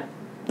thing. Yeah,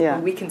 yeah.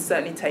 But we can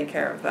certainly take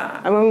care of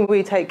that. And when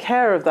we take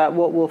care of that,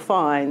 what we'll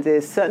find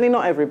is certainly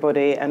not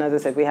everybody, and as I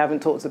said, we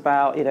haven't talked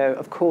about, you know,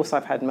 of course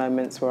I've had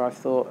moments where I've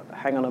thought,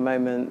 hang on a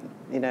moment,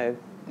 you know,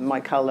 my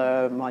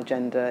colour, my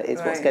gender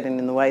is what's getting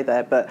in the way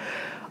there. But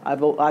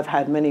I've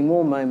had many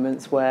more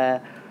moments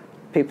where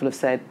people have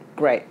said,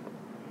 great,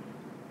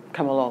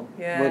 come along,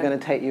 we're going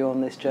to take you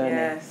on this journey.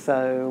 Yeah.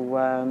 So,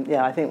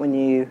 I think when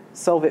you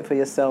solve it for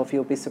yourself,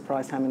 you'll be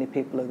surprised how many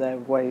people are there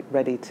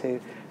ready to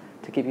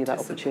give you that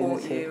To support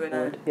opportunity. you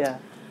and Yeah.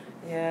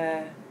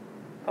 Yeah.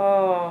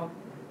 Oh,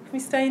 can we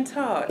stay in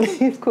touch?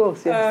 Of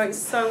course, yes. Oh, it's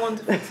so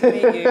wonderful to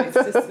meet you. It's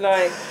just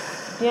like,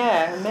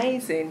 yeah,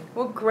 amazing.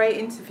 What a great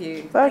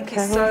interview. Thank you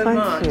so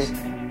much.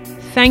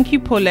 Thank you,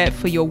 Paulette,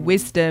 for your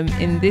wisdom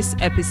in this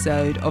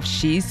episode of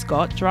She's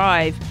Got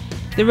Drive.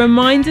 The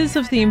reminders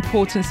of the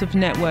importance of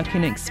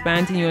networking,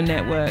 expanding your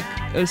network,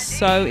 are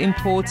so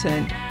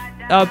important.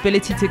 Our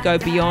ability to go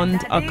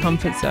beyond our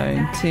comfort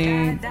zone,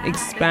 to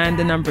expand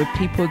the number of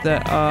people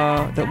that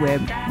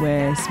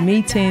we're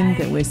meeting,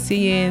 that we're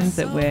seeing,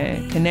 that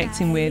we're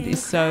connecting with,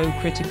 is so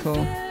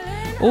critical.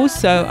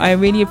 Also, I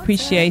really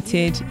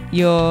appreciated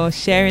your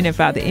sharing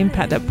about the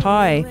impact that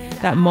PIE,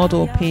 that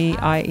model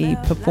PIE,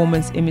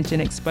 performance, image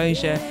and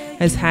exposure,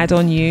 has had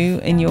on you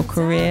in your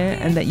career,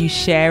 and that you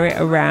share it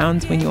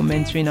around when you're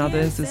mentoring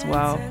others as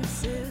well.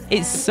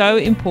 It's so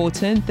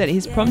important that it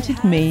has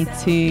prompted me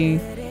to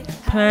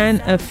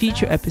plan a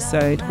future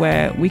episode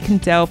where we can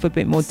delve a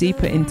bit more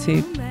deeper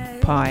into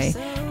PIE.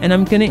 And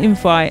I'm going to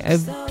invite a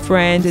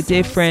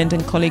dear friend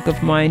and colleague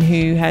of mine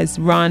who has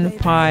run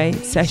PIE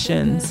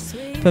sessions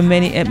for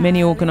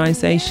many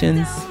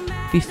organizations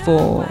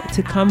before,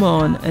 to come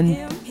on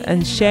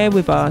and share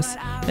with us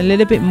a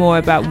little bit more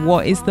about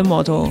what is the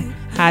model,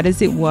 how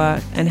does it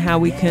work, and how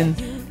we can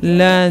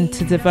learn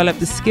to develop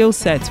the skill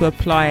set to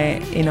apply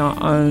it in our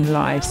own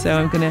lives. So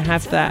I'm going to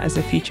have that as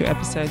a future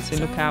episode, so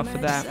look out for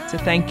that. So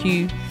thank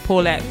you,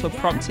 Paulette, for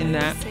prompting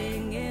that.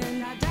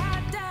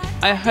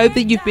 I hope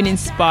that you've been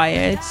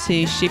inspired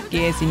to shift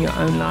gears in your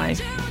own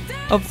life.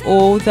 Of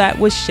all that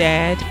was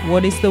shared,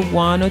 what is the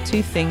 1 or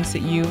 2 things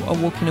that you are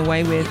walking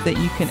away with that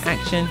you can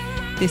action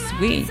this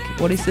week?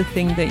 What is the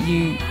thing that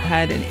you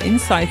had an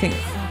insight, think,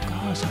 oh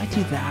gosh, I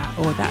do that,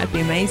 or that would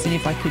be amazing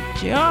if I could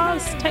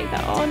just take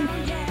that on?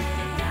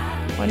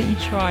 Why don't you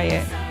try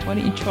it? Why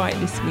don't you try it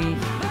this week?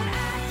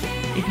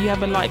 If you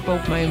have a light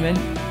bulb moment,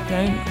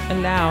 don't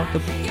allow the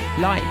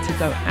light to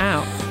go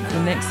out.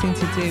 The next thing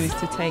to do is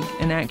to take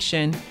an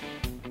action.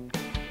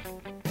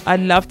 I'd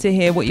love to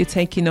hear what you're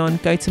taking on.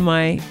 Go to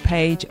my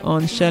page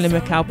on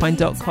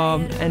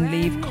shirleymcalpine.com and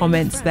leave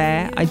comments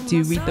there. I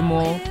do read them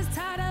all.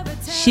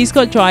 She's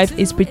Got Drive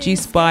is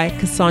produced by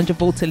Cassandra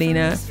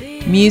Voltalina.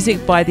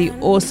 Music by the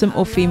awesome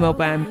all-female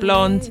band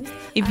Blonde.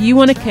 If you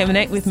want to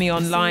connect with me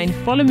online,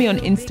 follow me on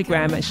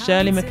Instagram at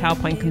Shirley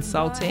McAlpine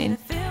Consulting.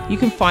 You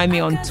can find me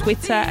on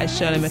Twitter at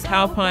Shirley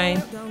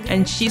McAlpine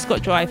and She's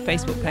Got Drive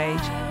Facebook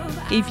page.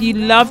 If you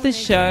love the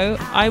show,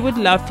 I would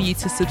love for you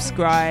to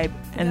subscribe,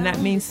 and that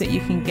means that you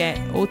can get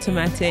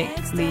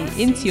automatically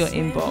into your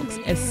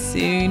inbox as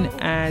soon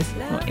as,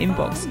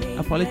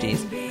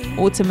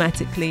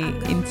 automatically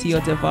into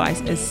your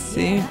device as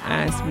soon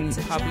as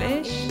we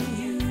publish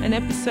an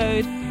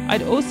episode.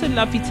 I'd also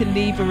love you to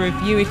leave a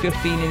review if you're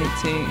feeling it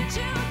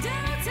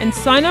too. And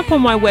sign up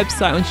on my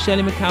website on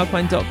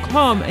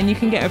shirleymcalpine.com and you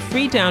can get a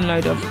free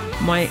download of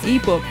my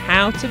ebook,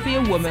 How to Be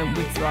a Woman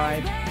with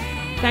Drive.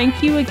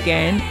 Thank you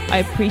again. I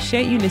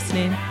appreciate you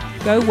listening.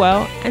 Go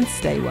well and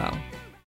stay well.